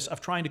process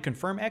of trying to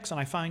confirm X, and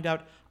I find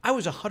out I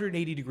was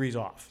 180 degrees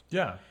off.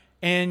 Yeah.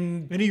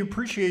 And he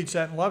appreciates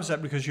that and loves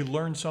that because you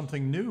learn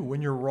something new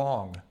when you're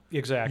wrong.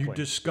 Exactly. You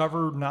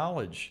discover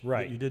knowledge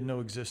that you didn't know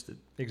existed.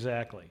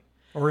 Exactly.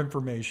 Or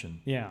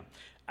information. Yeah.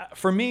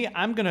 For me,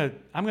 I'm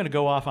gonna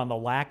go off on the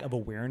lack of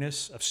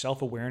awareness, of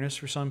self-awareness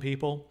for some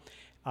people.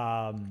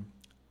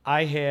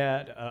 I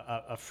had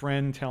a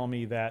friend tell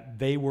me that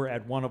they were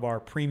at one of our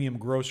premium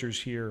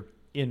grocers here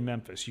in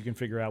Memphis. You can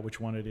figure out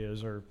which one it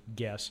is or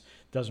guess.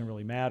 Doesn't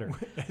really matter.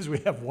 As we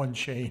have one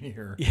chain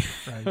here.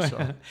 Right,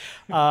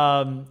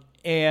 so.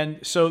 And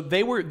so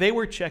they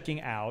were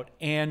checking out,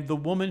 and the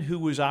woman who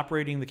was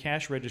operating the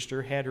cash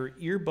register had her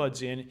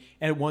earbuds in,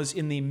 and it was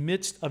in the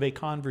midst of a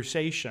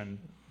conversation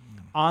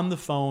on the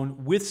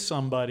phone with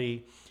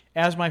somebody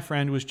as my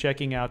friend was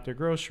checking out their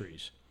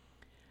groceries.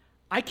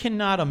 I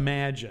cannot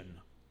imagine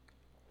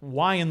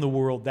why in the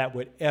world that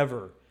would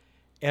ever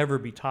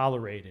be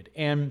tolerated.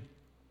 And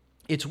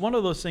it's one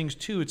of those things,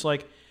 too. It's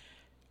like,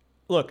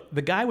 look,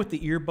 the guy with the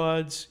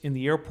earbuds in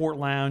the airport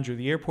lounge or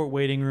the airport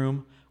waiting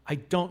room, I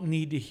don't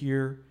need to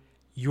hear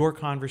your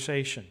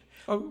conversation.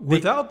 Oh,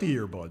 without the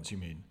earbuds, you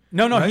mean?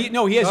 No, right?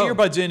 he has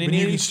earbuds in, and But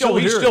you can he's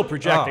still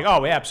projecting.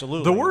 Oh,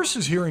 absolutely. The worst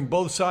is hearing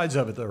both sides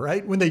of it, though,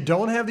 right? When they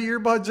don't have the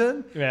earbuds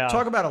in, Yeah.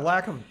 talk about a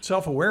lack of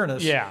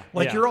self-awareness. Yeah,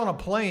 Like yeah. you're on a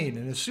plane,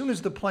 and as soon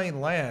as the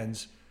plane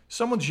lands,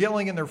 someone's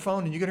yelling in their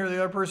phone, and you can hear the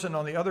other person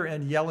on the other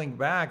end yelling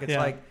back. It's Yeah.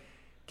 like,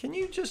 can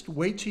you just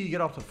wait till you get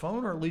off the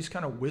phone, or at least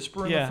kind of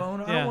whisper in Yeah, the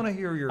phone? I yeah. don't want to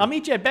hear your. I'll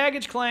meet you at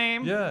baggage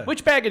claim. Yeah.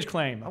 Which baggage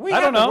claim? We I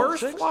had don't know. the worst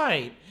Six?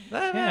 flight.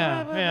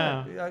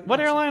 Yeah. What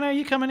airline are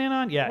you coming in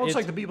on? Yeah. Well, it's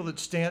like the people that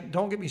stand.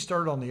 Don't get me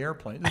started on the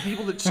airplane. The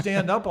people that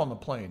stand up on the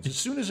planes as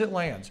soon as it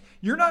lands.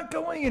 You're not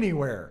going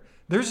anywhere.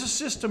 There's a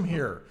system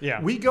here.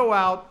 Yeah. We go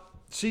out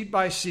seat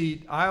by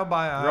seat, aisle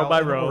by aisle, Row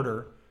by in row.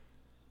 order.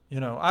 You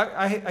know,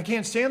 I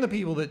can't stand the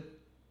people that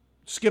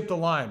skip the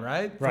line,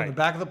 right? From Right. the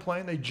back of the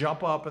plane, they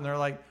jump up and they're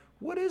like,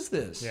 "What is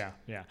this?" Yeah.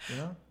 You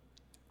know?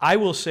 I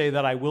will say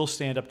that I will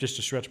stand up just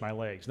to stretch my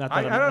legs. Not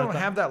that I don't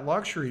have that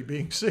luxury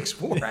being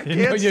 6'4". I can't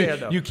No,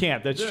 stand up. you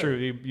can't. That's Yeah. true.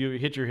 You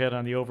hit your head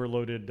on the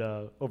overloaded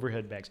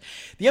overhead bags.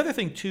 The other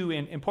thing, too,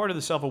 and part of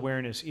the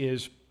self-awareness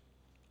is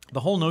the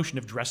whole notion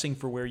of dressing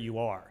for where you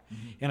are.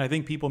 Mm-hmm. And I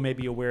think people may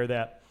be aware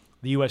that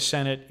the U.S.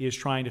 Senate is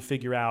trying to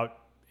figure out,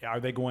 are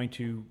they going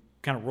to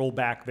kind of roll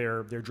back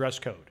their dress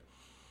code?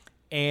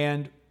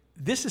 And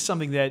this is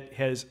something that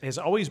has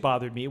always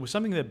bothered me. It was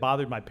something that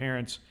bothered my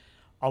parents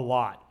a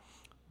lot.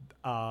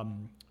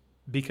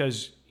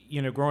 Because,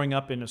 you know, growing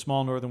up in a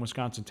small northern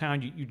Wisconsin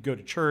town, you'd go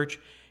to church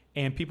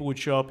and people would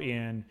show up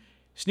in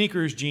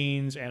sneakers,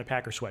 jeans, and a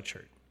Packer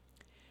sweatshirt.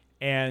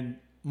 And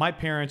my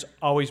parents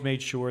always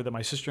made sure that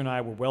my sister and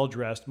I were well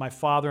dressed. My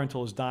father,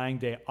 until his dying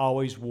day,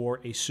 always wore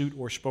a suit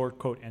or sport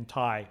coat and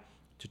tie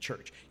to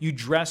church. You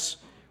dress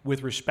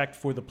with respect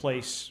for the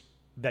place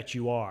that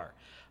you are.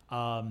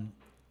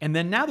 And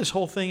then now this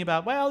whole thing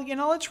about, well, you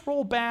know, let's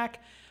roll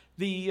back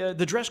the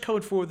dress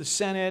code for the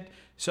Senate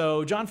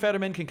so John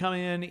Fetterman can come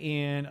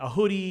in a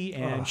hoodie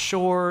and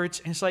shorts.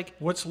 And it's like,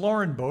 What's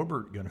Lauren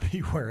Boebert going to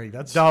be wearing?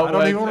 I don't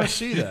well, even want to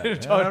see that.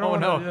 I don't no,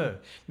 wanna-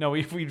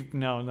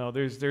 yeah. no.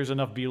 There's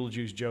enough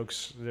Beetlejuice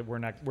jokes that we're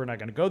not going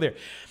to go there.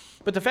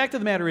 But the fact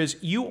of the matter is,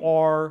 you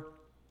are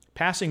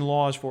passing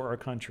laws for our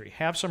country.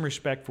 Have some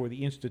respect for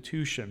the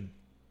institution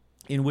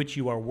in which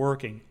you are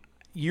working.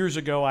 Years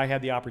ago, I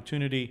had the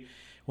opportunity,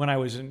 when I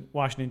was in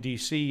Washington,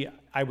 D.C.,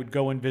 I would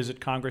go and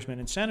visit congressmen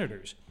and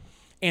senators,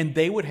 and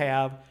they would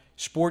have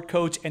sport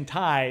coats and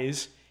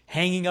ties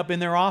hanging up in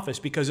their office,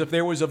 because if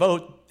there was a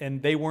vote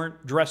and they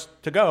weren't dressed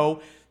to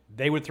go,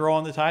 they would throw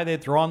on the tie,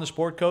 they'd throw on the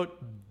sport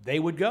coat, they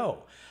would go.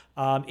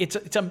 It's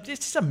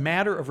just a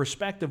matter of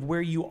respect of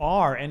where you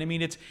are, and I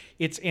mean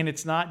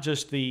it's not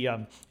just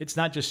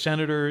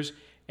senators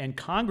and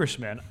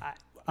congressmen.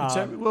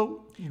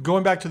 Well,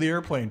 going back to the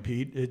airplane,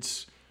 Pete,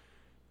 it's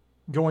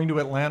going to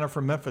Atlanta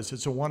from Memphis.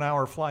 It's a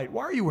 1-hour flight.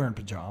 Why are you wearing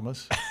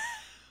pajamas?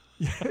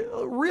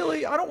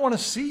 Really? I don't want to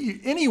see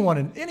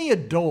any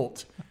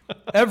adult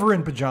ever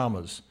in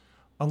pajamas,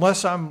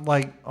 unless I'm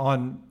like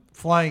on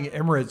flying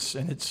Emirates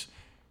and it's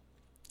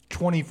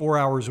 24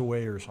 hours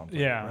away or something.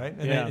 Yeah, Right.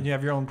 yeah. And you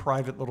have your own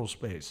private little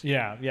space.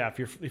 Yeah.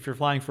 If you're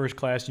flying first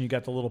class and you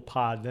got the little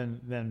pod,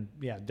 then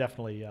yeah,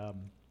 definitely,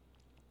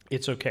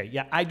 it's okay.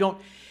 Yeah, I don't.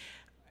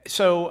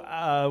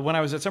 So when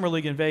I was at Summer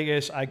League in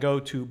Vegas, I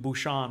go to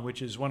Bouchon,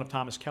 which is one of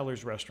Thomas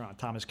Keller's restaurant.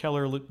 Thomas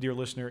Keller, dear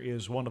listener,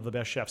 is one of the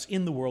best chefs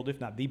in the world, if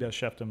not the best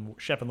chef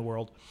in the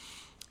world.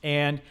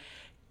 And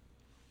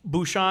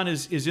Bouchon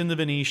is in the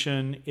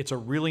Venetian. It's a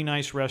really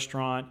nice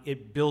restaurant.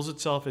 It bills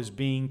itself as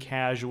being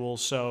casual,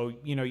 so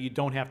you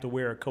don't have to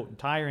wear a coat and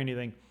tie or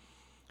anything.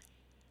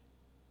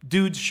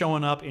 Dudes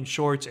showing up in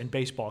shorts and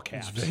baseball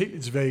caps.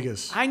 It's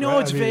Vegas. I know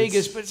right? it's I mean,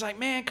 Vegas, but it's like,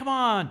 man, come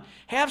on.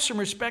 Have some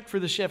respect for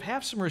the chef.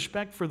 Have some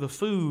respect for the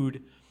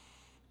food,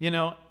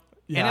 Yeah,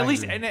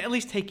 and at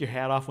least take your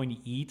hat off when you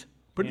eat.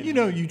 But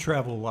you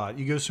travel a lot.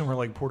 You go somewhere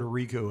like Puerto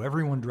Rico.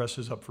 Everyone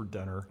dresses up for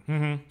dinner.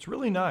 Mm-hmm. It's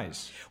really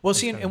nice. Well,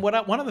 see, and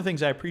one of the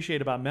things I appreciate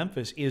about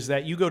Memphis is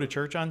that you go to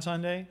church on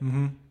Sunday,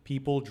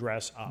 people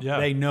dress up. Yeah.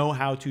 They know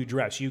how to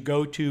dress. You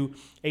go to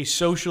a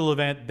social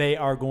event, they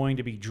are going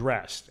to be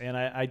dressed. And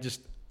I just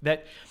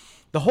that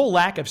the whole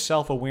lack of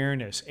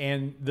self-awareness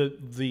and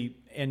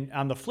and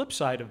on the flip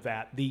side of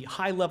that, the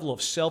high level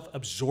of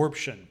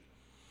self-absorption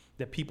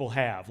that people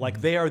have.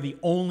 Like they are the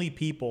only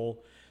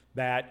people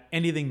that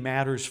anything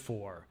matters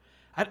for.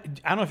 I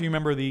don't know if you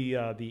remember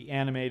the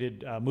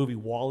animated movie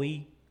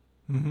WALL-E,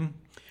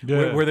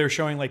 where they're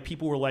showing like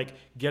people were like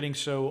getting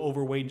so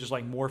overweight and just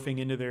like morphing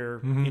into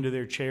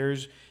their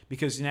chairs,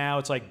 because now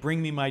it's like,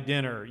 bring me my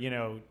dinner,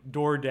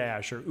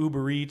 DoorDash or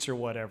Uber Eats or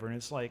whatever, and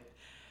it's like,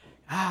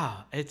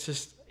 it's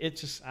just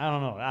I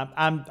don't know.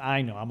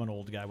 I know I'm an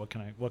old guy. What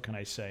can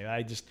I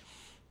say?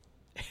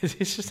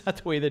 It's just not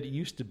the way that it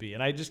used to be,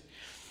 and I just.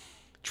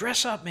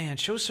 Dress up, man.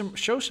 Show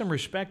some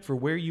respect for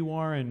where you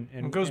are, and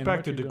it goes and back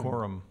what to you're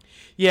decorum. doing.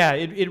 Yeah,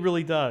 it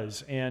really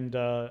does, and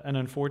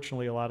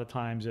unfortunately, a lot of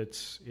times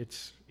it's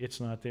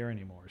not there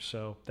anymore.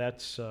 So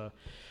that's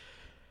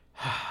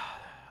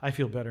I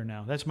feel better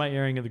now. That's my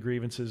airing of the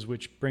grievances,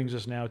 which brings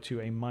us now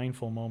to a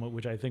mindful moment,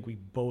 which I think we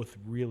both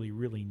really,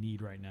 really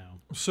need right now.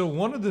 So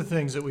one of the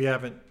things that we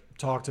haven't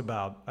talked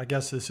about, I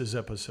guess this is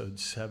episode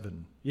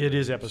 7. It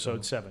is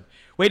episode 7.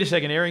 Wait a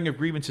second, airing of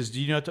grievances.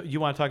 Do you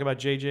want to talk about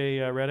J.J.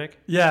 Redick?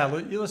 Yeah,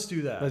 let's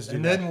do that.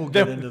 Then we'll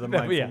get into the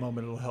mindful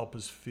moment. It'll help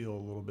us feel a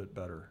little bit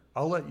better.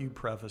 I'll let you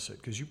preface it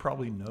because you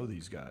probably know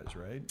these guys,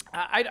 right?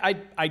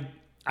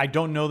 I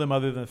don't know them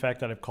other than the fact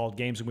that I've called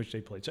games in which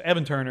they played. So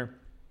Evan Turner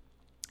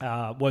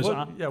was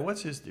on. Yeah,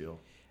 what's his deal?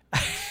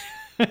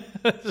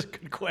 That's a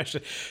good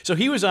question. So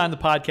he was on the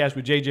podcast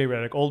with J.J.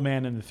 Redick, Old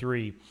Man and the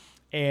Three,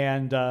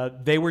 and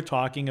they were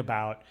talking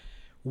about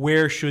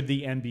where should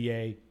the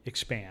NBA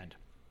expand.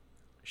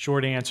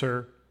 Short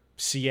answer,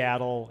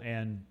 Seattle,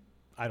 and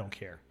I don't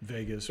care.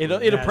 Vegas.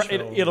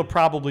 It'll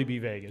probably be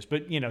Vegas,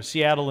 but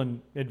Seattle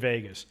and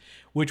Vegas,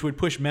 which would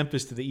push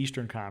Memphis to the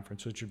Eastern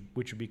Conference, which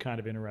would be kind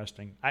of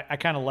interesting. I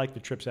kind of like the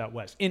trips out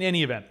west. In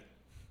any event,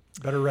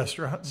 better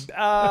restaurants.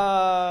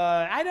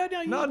 I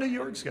don't know.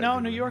 No,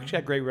 New York's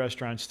got great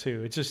restaurants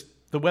too. It's just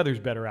the weather's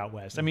better out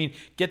west. I mean,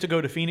 get to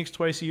go to Phoenix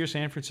twice a year,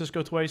 San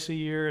Francisco twice a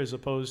year, as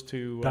opposed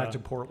to back to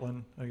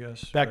Portland, I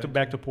guess. Back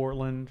to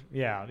Portland.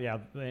 Yeah.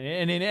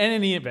 And in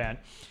any event,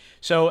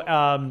 so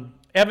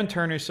Evan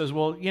Turner says,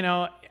 well,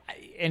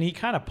 and he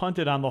kind of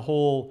punted on the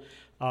whole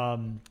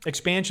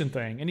expansion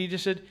thing, and he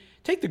just said,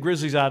 take the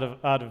Grizzlies out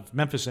of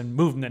Memphis and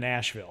move them to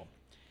Nashville.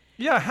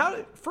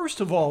 Yeah.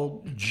 First of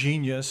all,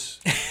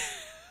 genius.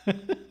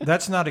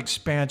 That's not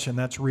expansion,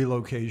 that's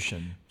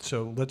relocation.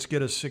 So let's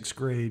get a 6th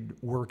grade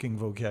working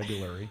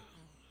vocabulary.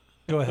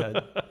 Go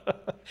ahead.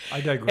 I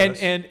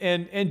digress.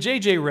 And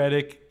J.J.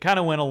 Redick kind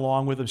of went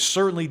along with him,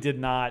 certainly did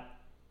not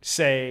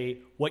say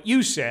what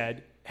you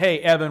said. Hey,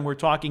 Evan, we're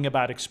talking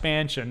about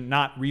expansion,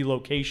 not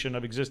relocation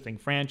of existing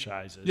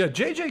franchises. Yeah,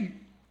 J.J.,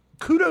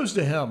 kudos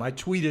to him. I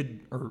tweeted,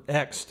 or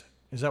X'd,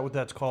 is that what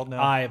that's called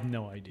now? I have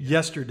no idea.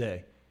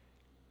 Yesterday.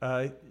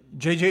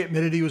 J.J.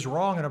 admitted he was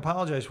wrong and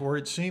apologized for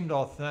it. It seemed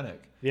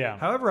authentic. Yeah.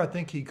 However, I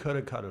think he could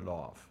have cut it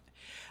off.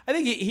 I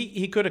think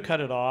he could have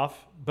cut it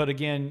off. But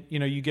again,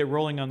 you get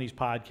rolling on these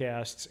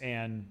podcasts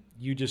and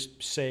you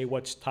just say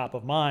what's top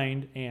of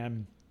mind.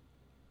 And,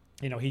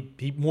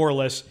 he more or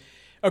less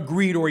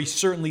agreed, or he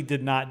certainly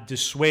did not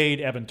dissuade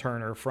Evan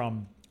Turner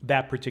from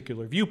that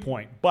particular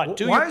viewpoint. But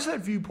why is that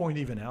viewpoint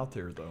even out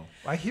there, though?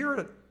 I hear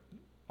it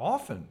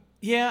often.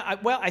 Yeah.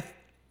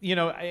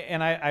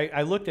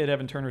 I looked at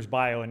Evan Turner's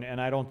bio,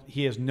 and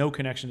he has no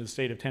connection to the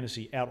state of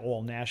Tennessee at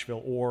all,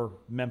 Nashville or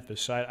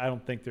Memphis. So I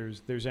don't think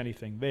there's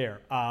anything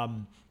there,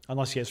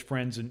 unless he has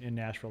friends in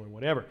Nashville or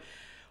whatever.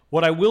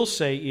 What I will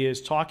say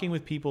is, talking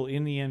with people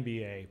in the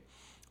NBA,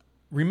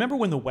 remember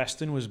when the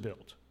Westin was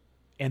built,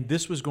 and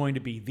this was going to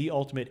be the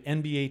ultimate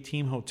NBA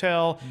team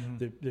hotel.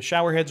 Mm-hmm. The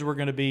shower heads were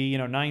going to be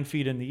 9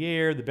 feet in the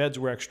air. The beds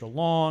were extra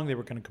long. They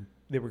were going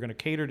to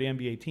cater to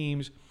NBA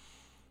teams.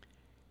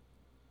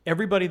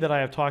 Everybody that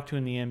I have talked to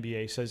in the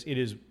NBA says it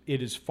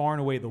is far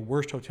and away the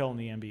worst hotel in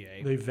the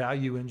NBA. They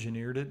value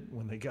engineered it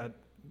when they got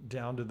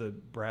down to the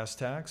brass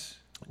tacks?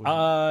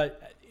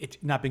 It's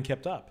not been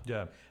kept up.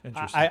 Yeah,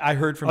 interesting. I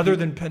heard from other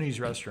than Penny's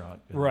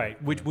restaurant,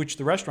 right? Which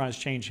the restaurants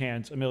changed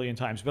hands a million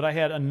times. But I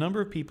had a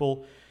number of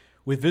people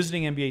with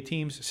visiting NBA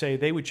teams say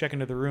they would check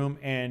into the room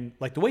and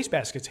like the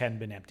wastebaskets hadn't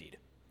been emptied.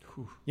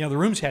 Whew. The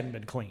rooms hadn't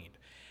been cleaned,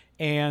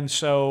 and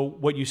so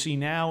what you see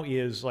now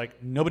is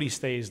like nobody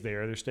stays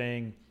there.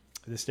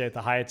 They stay at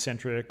the Hyatt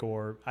Centric,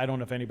 or I don't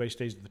know if anybody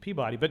stays at the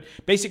Peabody, but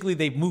basically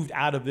they've moved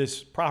out of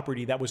this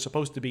property that was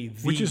supposed to be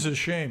which is a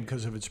shame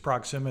because of its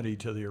proximity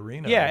to the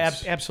arena. Yeah,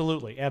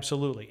 absolutely.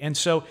 And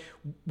so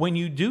when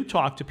you do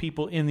talk to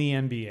people in the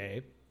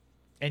NBA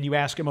and you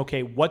ask them,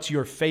 okay, what's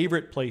your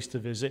favorite place to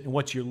visit and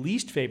what's your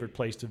least favorite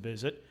place to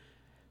visit,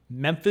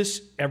 Memphis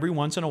every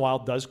once in a while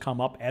does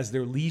come up as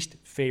their least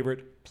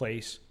favorite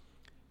place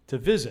to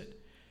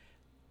visit.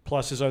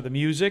 Pluses are the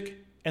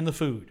music and the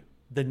food.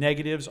 The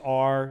negatives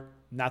are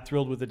not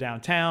thrilled with the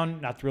downtown,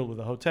 not thrilled with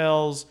the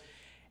hotels.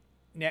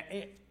 Now,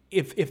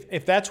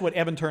 if that's what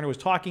Evan Turner was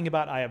talking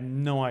about, I have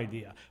no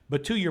idea.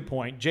 But to your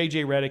point,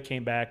 J.J. Redick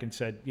came back and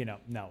said,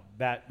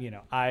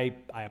 I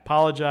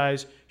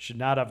apologize, should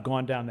not have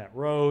gone down that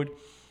road.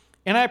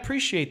 And I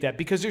appreciate that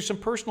because there's some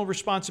personal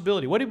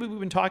responsibility. What have we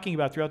been talking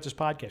about throughout this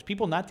podcast?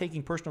 People not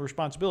taking personal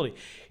responsibility.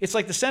 It's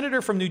like the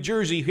senator from New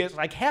Jersey who has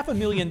like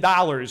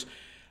 $500,000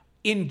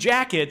 in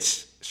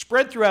jackets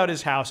spread throughout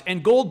his house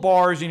and gold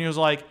bars, and he was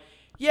like,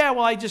 yeah,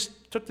 well, I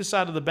just took this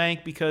out of the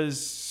bank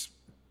because,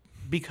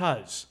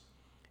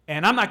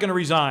 and I'm not going to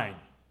resign.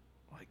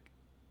 Like,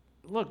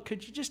 look,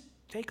 could you just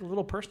take a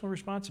little personal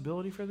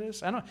responsibility for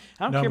this? I don't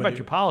care about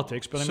your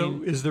politics, but so I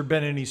mean, has there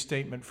been any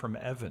statement from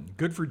Evan?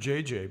 Good for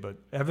JJ, but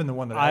Evan, the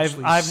one that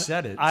actually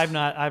said it, I've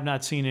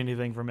not seen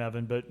anything from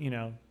Evan, but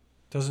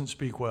doesn't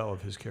speak well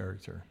of his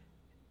character.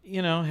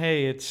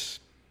 Hey.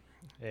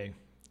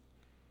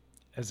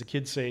 As the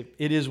kids say,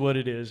 it is what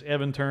it is.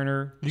 Evan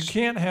Turner. You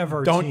can't have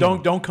our team.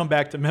 Don't come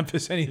back to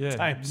Memphis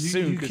anytime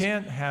soon. You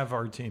can't have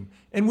our team.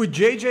 And would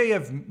JJ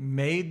have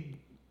made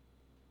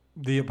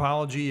the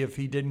apology if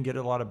he didn't get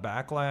a lot of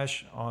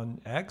backlash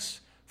on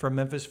X from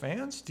Memphis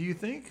fans, do you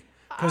think?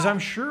 Because I'm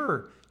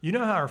sure you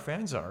know how our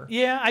fans are.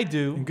 Yeah, I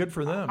do. And good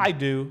for them. I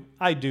do.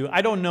 I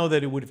don't know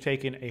that it would have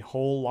taken a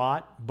whole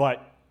lot,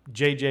 but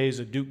JJ is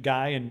a Duke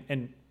guy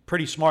and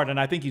pretty smart, and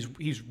I think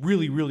he's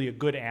really, really a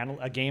good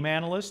a game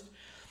analyst.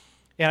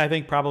 And I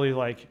think probably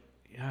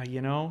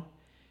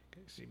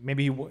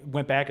maybe he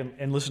went back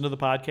and listened to the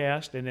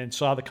podcast and then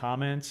saw the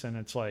comments, and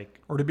it's like...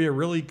 Or to be a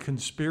really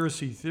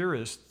conspiracy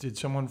theorist, did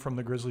someone from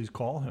the Grizzlies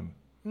call him?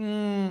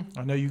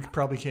 I know you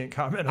probably can't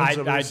comment on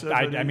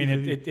something. I mean,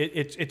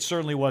 it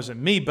certainly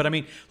wasn't me. But, I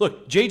mean,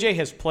 look, JJ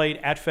has played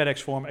at FedEx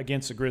Forum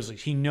against the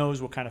Grizzlies. He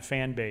knows what kind of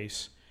fan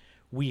base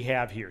we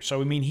have here. So,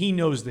 I mean, he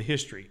knows the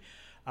history.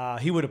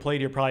 He would have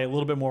played here probably a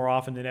little bit more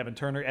often than Evan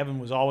Turner. Evan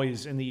was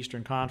always in the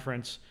Eastern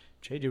Conference.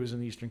 JJ was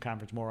in the Eastern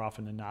Conference more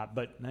often than not.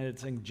 But I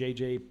think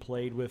JJ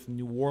played with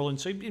New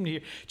Orleans. So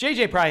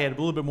JJ probably had a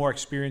little bit more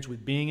experience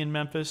with being in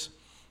Memphis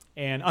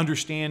and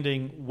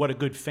understanding what a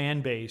good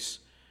fan base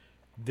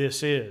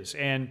this is.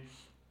 And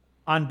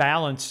on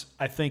balance,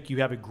 I think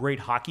you have a great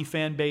hockey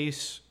fan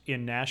base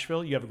in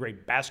Nashville. You have a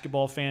great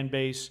basketball fan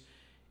base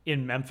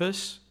in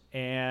Memphis.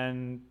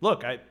 And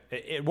look,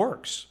 it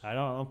works. I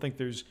don't think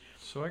there's...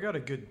 So I got a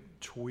good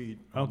tweet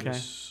on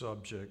this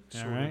subject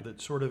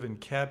that sort of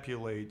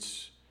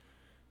encapsulates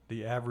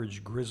the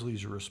average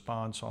Grizzlies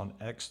response on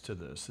X to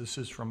this. This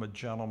is from a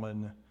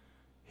gentleman.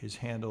 His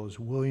handle is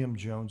William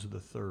Jones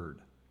III.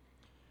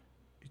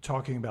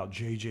 Talking about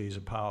JJ's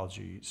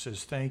apology. It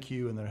says, thank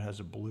you, and then it has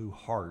a blue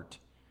heart.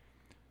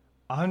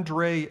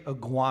 Andre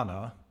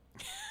Iguana.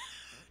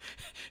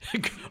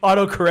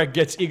 Autocorrect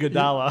gets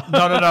Iguodala. No.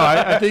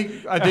 I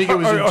think it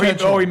was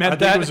intentional. He meant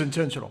that? I think it was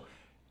intentional.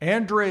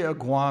 Andre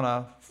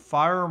Iguana,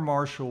 Fire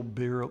Marshal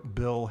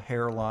Bill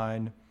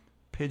hairline,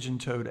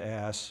 pigeon-toed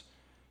ass,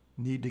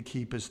 need to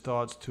keep his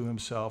thoughts to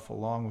himself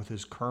along with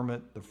his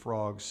Kermit the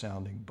Frog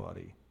sounding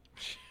buddy.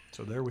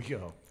 So there we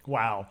go.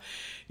 Wow.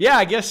 Yeah,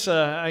 I guess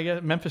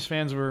Memphis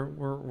fans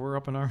were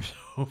up in arms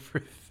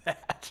over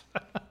that.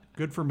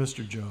 Good for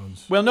Mr.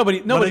 Jones. Well, nobody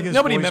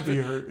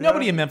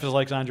in Memphis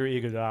likes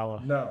Andre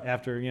Iguodala. No.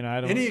 After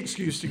I don't. Any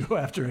excuse to go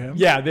after him.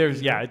 Yeah,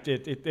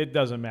 it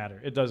doesn't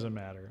matter. It doesn't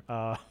matter.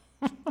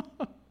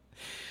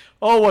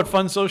 Oh, what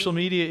fun social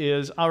media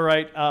is! All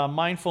right,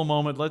 mindful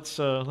moment. Let's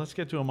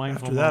get to a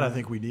mindful. After that, moment. I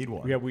think we need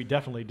one. Yeah, we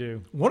definitely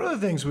do. One of the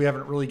things we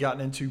haven't really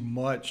gotten into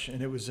much,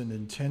 and it was an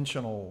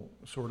intentional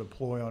sort of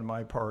ploy on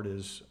my part,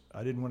 is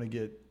I didn't want to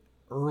get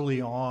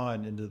early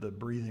on into the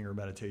breathing or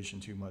meditation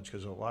too much,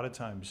 because a lot of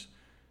times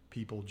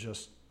people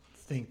just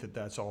think that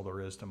that's all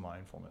there is to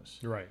mindfulness.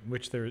 Right,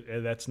 which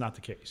that's not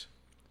the case.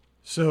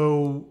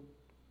 So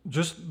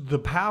just the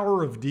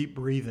power of deep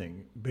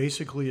breathing,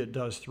 basically it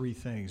does three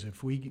things.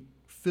 If we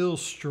feel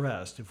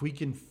stressed, if we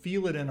can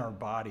feel it in our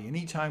body,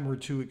 anytime we're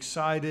too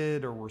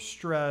excited or we're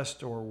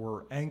stressed or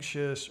we're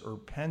anxious or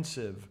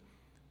pensive,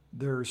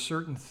 there are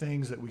certain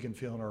things that we can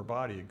feel in our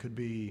body. It could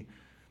be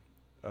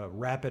a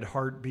rapid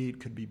heartbeat,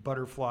 could be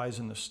butterflies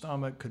in the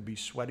stomach, could be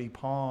sweaty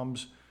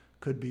palms,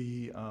 could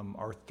be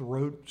our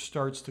throat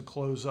starts to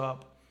close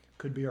up,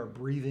 could be our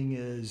breathing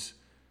is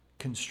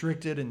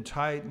constricted and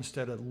tight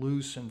instead of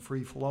loose and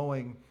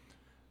free-flowing.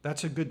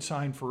 That's a good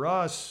sign for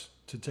us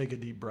to take a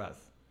deep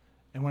breath.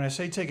 And when I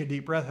say take a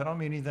deep breath, I don't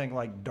mean anything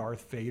like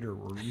Darth Vader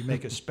where you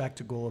make a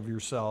spectacle of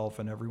yourself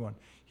and everyone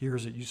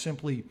hears it. You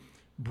simply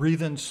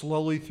breathe in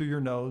slowly through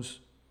your nose,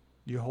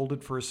 you hold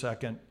it for a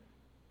second,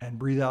 and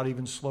breathe out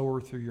even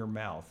slower through your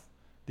mouth.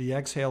 The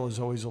exhale is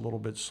always a little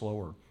bit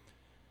slower.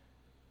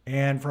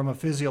 And from a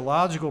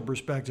physiological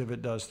perspective,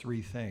 it does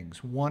three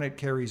things. One, it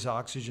carries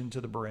oxygen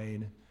to the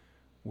brain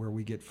where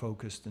we get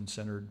focused and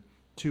centered.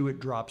 Two, it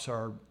drops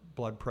our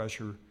blood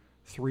pressure.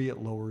 Three, it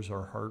lowers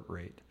our heart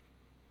rate.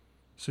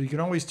 So you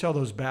can always tell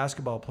those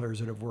basketball players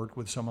that have worked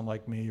with someone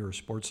like me or a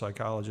sports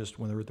psychologist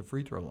when they're at the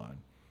free throw line.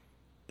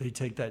 They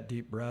take that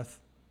deep breath,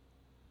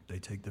 they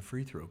take the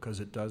free throw because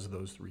it does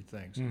those three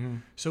things. Mm-hmm.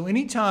 So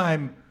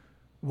anytime,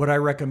 what I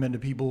recommend to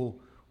people,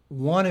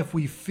 one, if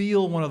we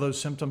feel one of those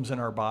symptoms in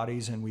our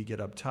bodies and we get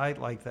uptight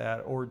like that,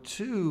 or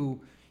two,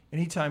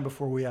 anytime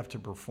before we have to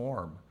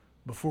perform,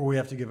 before we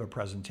have to give a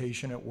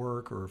presentation at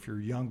work, or if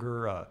you're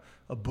younger,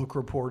 a book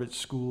report at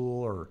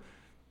school, or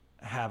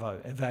have an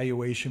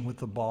evaluation with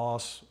the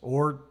boss,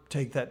 or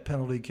take that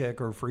penalty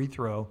kick or free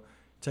throw,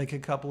 take a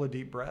couple of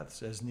deep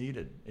breaths as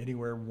needed,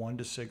 anywhere 1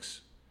 to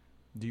 6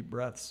 deep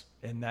breaths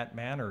in that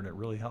manner, and it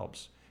really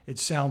helps. It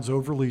sounds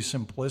overly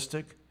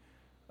simplistic,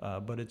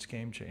 but it's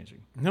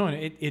game-changing. No,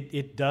 and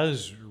it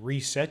does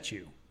reset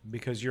you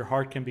because your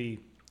heart can be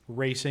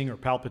racing or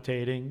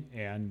palpitating,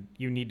 and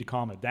you need to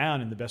calm it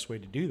down, and the best way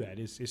to do that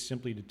is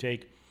simply to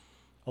take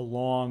a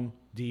long,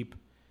 deep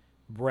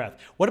breath.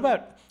 What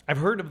about, I've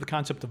heard of the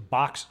concept of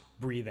box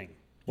breathing.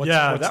 What's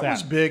that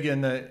was big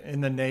in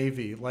the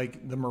Navy,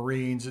 like the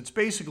Marines. It's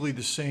basically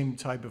the same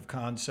type of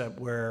concept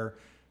where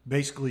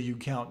basically you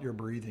count your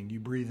breathing.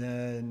 You breathe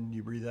in,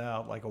 you breathe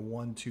out, like a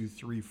 1, 2,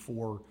 3,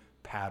 4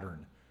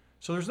 pattern.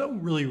 So there's no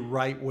really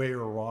right way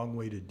or wrong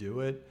way to do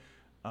it.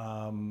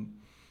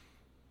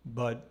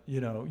 But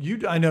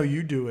I know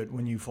you do it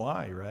when you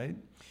fly, right?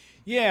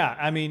 Yeah,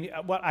 I mean,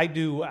 what I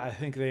do, I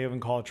think they even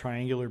call it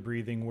triangular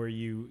breathing, where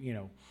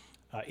you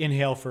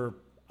inhale for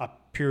a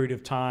period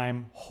of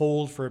time,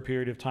 hold for a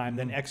period of time,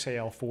 then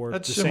exhale for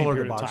That's the similar same to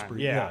period of box time.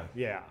 breathing.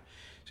 Yeah.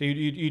 So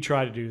you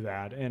try to do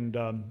that, and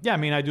I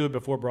mean, I do it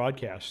before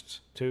broadcasts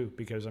too,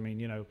 because I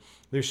mean,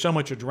 there's so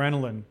much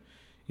adrenaline.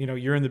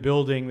 You're in the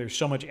building. There's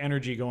so much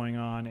energy going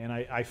on, and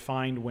I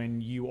find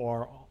when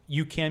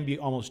you can be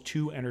almost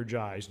too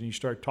energized, and you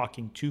start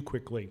talking too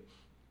quickly,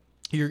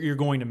 you're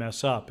going to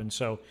mess up. And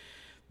so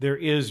there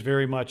is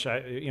very much,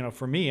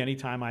 for me,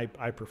 anytime I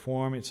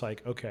perform, it's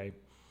like, okay,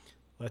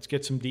 let's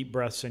get some deep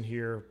breaths in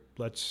here.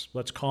 Let's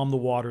calm the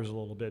waters a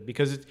little bit,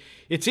 because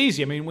it's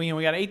easy. I mean,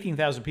 we got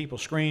 18,000 people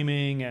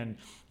screaming, and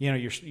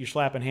you're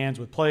slapping hands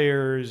with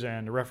players,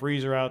 and the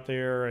referees are out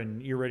there,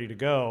 and you're ready to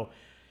go.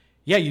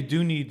 Yeah, you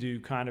do need to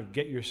kind of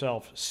get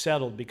yourself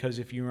settled, because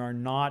if you're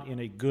not in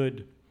a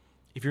good,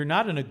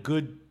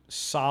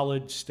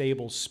 solid,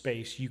 stable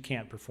space, you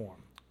can't perform.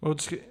 Well,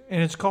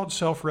 it's called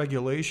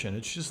self-regulation.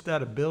 It's just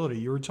that ability.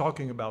 You were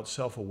talking about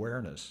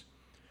self-awareness.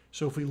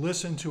 So if we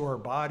listen to our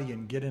body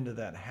and get into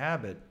that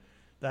habit,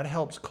 that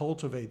helps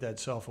cultivate that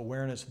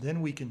self-awareness.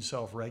 Then we can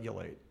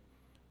self-regulate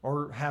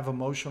or have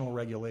emotional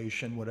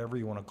regulation, whatever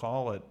you want to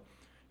call it.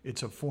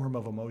 It's a form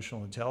of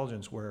emotional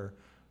intelligence where,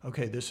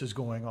 okay, this is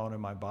going on in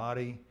my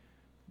body.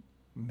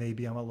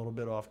 Maybe I'm a little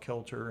bit off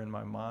kilter in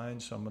my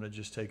mind, so I'm going to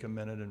just take a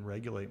minute and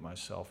regulate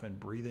myself. And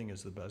breathing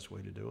is the best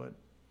way to do it.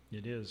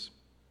 It is.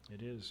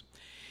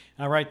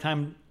 All right,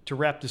 time to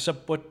wrap this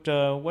up.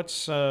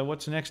 What's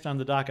next on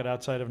the docket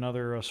outside of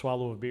another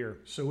swallow of beer?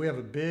 So we have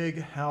a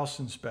big house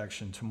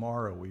inspection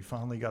tomorrow. We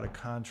finally got a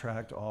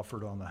contract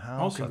offered on the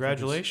house. Oh,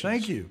 congratulations.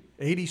 Thank you.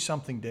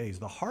 80-something days.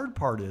 The hard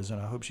part is,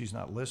 and I hope she's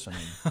not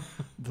listening,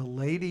 the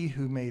lady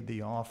who made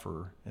the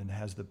offer and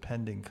has the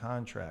pending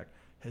contract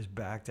has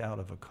backed out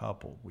of a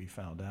couple, we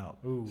found out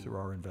through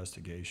our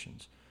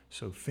investigations.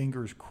 So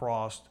fingers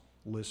crossed,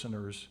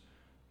 listeners,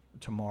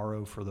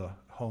 tomorrow for the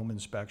home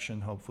inspection.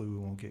 Hopefully we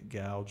won't get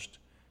gouged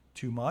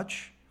too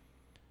much.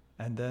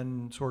 And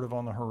then sort of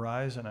on the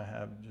horizon, I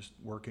have just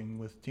working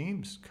with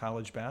teams,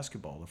 college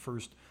basketball. The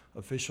first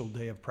official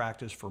day of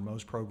practice for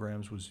most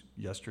programs was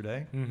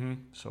yesterday. Mm-hmm.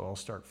 So I'll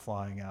start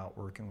flying out,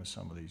 working with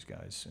some of these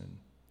guys soon.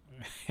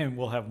 And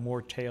we'll have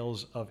more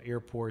tales of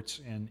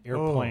airports and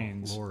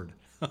airplanes. Oh, Lord.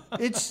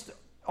 It's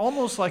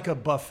almost like a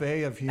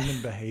buffet of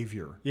human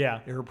behavior. Yeah.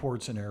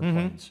 Airports and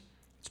airplanes. Mm-hmm.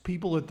 It's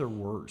people at their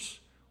worst.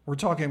 We're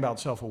talking about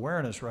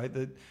self-awareness, right?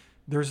 That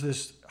there's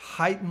this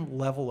heightened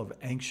level of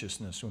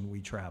anxiousness when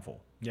we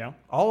travel. Yeah.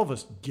 All of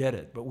us get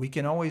it, but we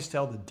can always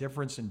tell the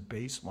difference in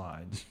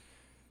baselines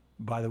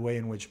by the way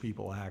in which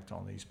people act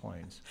on these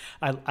planes.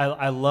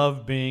 I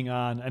love being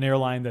on an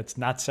airline that's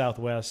not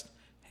Southwest,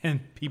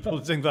 and people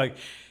think like,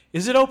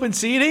 is it open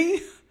seating?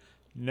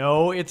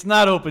 No, it's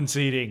not open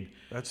seating.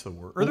 That's the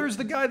word. Or there's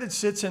the guy that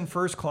sits in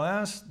first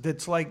class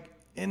that's like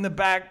in the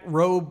back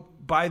row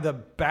by the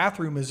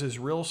bathroom is his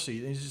real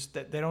seat. It's just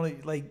that they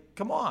don't like,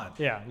 come on.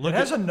 Yeah. It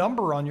has a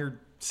number on your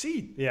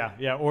seat.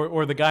 Yeah.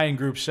 Or the guy in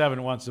group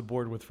 7 wants to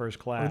board with first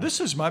class. Or this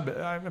is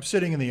I'm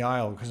sitting in the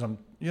aisle because I'm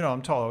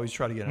tall. I always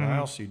try to get an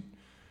aisle seat.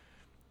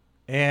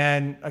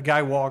 And a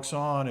guy walks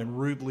on and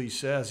rudely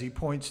says, he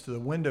points to the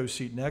window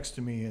seat next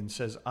to me and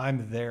says,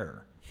 "I'm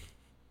there."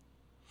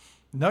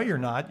 No, you're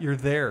not. You're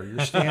there.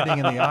 You're standing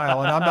in the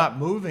aisle, and I'm not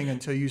moving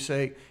until you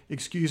say,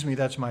 "Excuse me,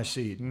 that's my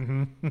seat."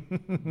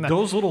 Mm-hmm.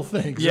 Those little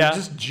things are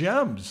just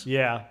gems.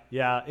 Yeah.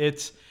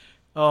 It's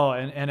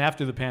and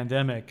after the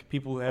pandemic,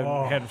 people who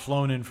hadn't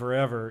flown in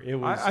forever. It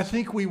was. I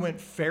think we went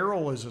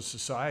feral as a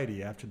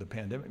society after the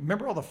pandemic.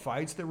 Remember all the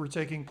fights that were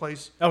taking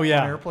place? On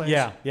airplanes.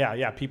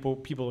 Yeah.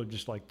 People are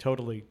just like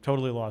totally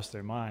lost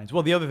their minds.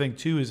 Well, the other thing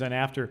too is then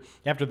after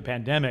the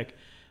pandemic,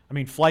 I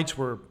mean, flights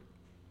were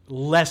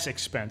less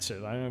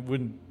expensive. I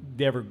wouldn't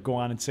ever go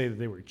on and say that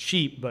they were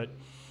cheap, but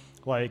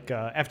like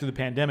after the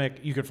pandemic,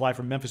 you could fly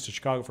from Memphis to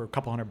Chicago for a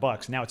couple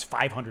 $100. Now it's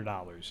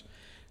 $500,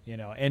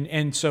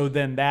 and so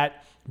then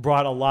that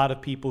brought a lot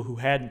of people who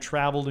hadn't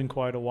traveled in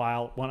quite a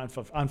while,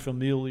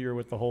 unfamiliar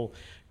with the whole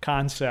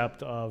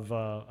concept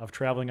of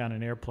traveling on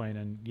an airplane.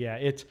 And yeah,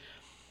 it's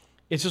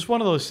just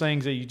one of those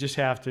things that you just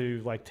have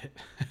to like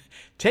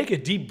take a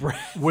deep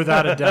breath.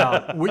 Without a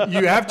doubt.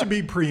 You have to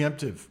be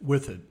preemptive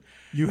with it.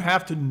 You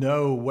have to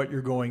know what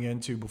you're going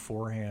into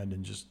beforehand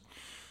and just,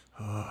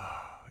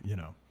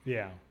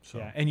 Yeah. So.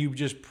 Yeah. And you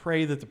just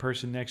pray that the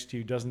person next to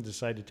you doesn't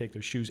decide to take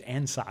their shoes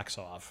and socks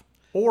off.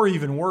 Or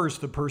even worse,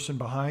 the person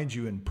behind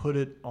you and put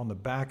it on the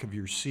back of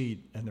your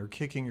seat and they're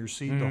kicking your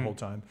seat the whole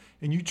time.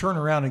 And you turn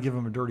around and give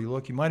them a dirty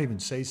look. You might even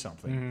say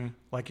something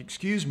like,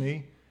 "Excuse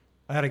me."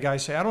 I had a guy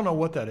say, "I don't know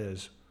what that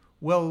is."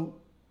 Well,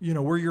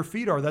 where your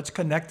feet are, that's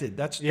connected.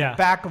 That's the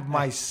back of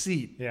my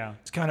seat. Yeah.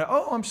 It's kind of,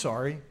 "Oh, I'm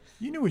sorry.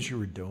 You knew what you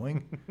were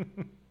doing."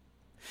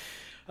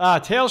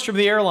 Tales from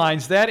the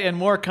Airlines, that and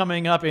more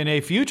coming up in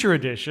a future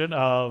edition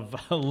of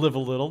Live a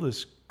Little,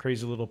 this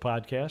crazy little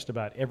podcast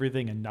about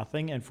everything and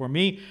nothing. And for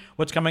me,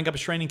 what's coming up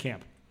is training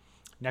camp.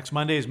 Next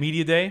Monday is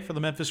media day for the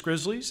Memphis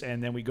Grizzlies,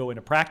 and then we go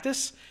into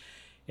practice.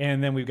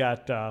 And then we've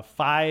got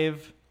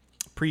 5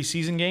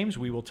 preseason games.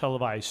 We will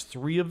televise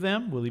 3 of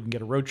them. We'll even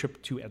get a road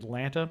trip to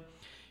Atlanta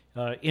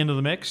into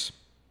the mix.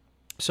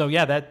 So,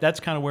 yeah, that's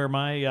kind of where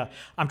my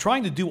I'm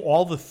trying to do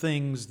all the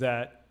things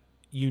that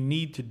you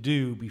need to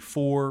do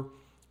before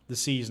the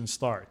season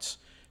starts.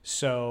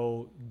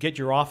 So get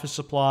your office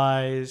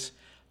supplies.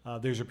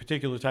 There's a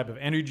particular type of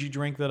energy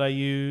drink that I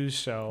use.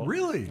 So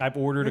really, I've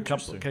ordered a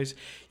couple of cases.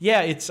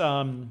 Yeah, it's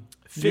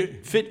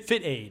Fit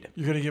Aid.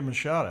 You're going to give them a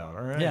shout out,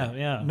 all right?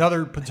 Yeah.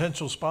 Another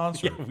potential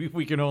sponsor. Yeah,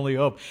 we can only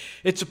hope.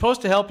 It's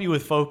supposed to help you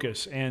with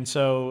focus, and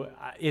so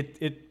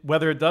it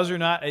whether it does or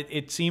not,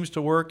 it seems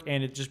to work,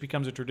 and it just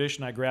becomes a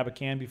tradition. I grab a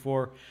can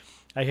before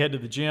I head to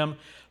the gym.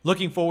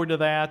 Looking forward to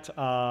that.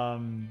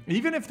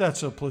 Even if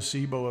that's a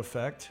placebo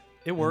effect,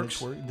 it works.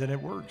 Then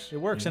it works. It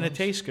works, and it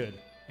tastes good,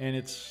 and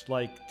it's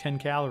like 10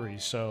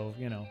 calories, so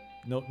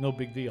no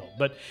big deal.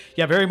 But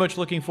yeah, very much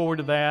looking forward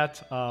to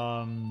that.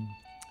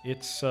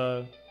 It's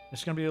going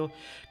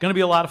to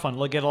be a lot of fun.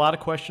 We'll get a lot of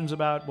questions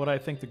about what I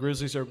think the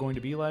Grizzlies are going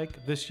to be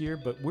like this year,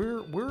 but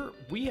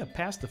we have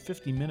passed the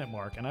 50-minute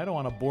mark, and I don't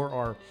want to bore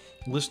our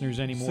listeners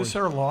anymore. Is this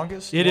our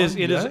longest? It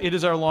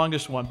is our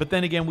longest one. But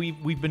then again,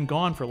 we've been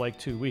gone for like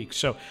 2 weeks,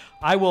 so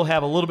I will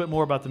have a little bit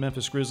more about the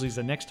Memphis Grizzlies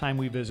the next time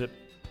we visit,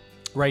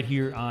 right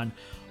here on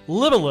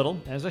Live a Little.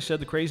 As I said,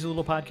 the crazy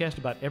little podcast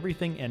about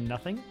everything and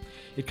nothing.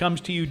 It comes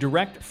to you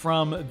direct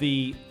from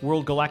the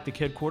World Galactic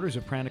headquarters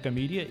of Pranica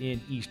Media in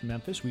East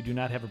Memphis. We do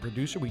not have a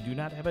producer. We do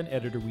not have an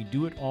editor. We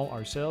do it all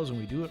ourselves, and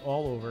we do it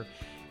all over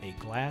a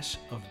glass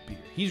of beer.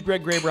 He's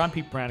Greg Graber. I'm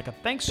Pete Pranica.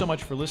 Thanks so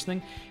much for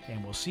listening,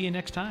 and we'll see you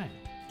next time.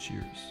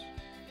 Cheers.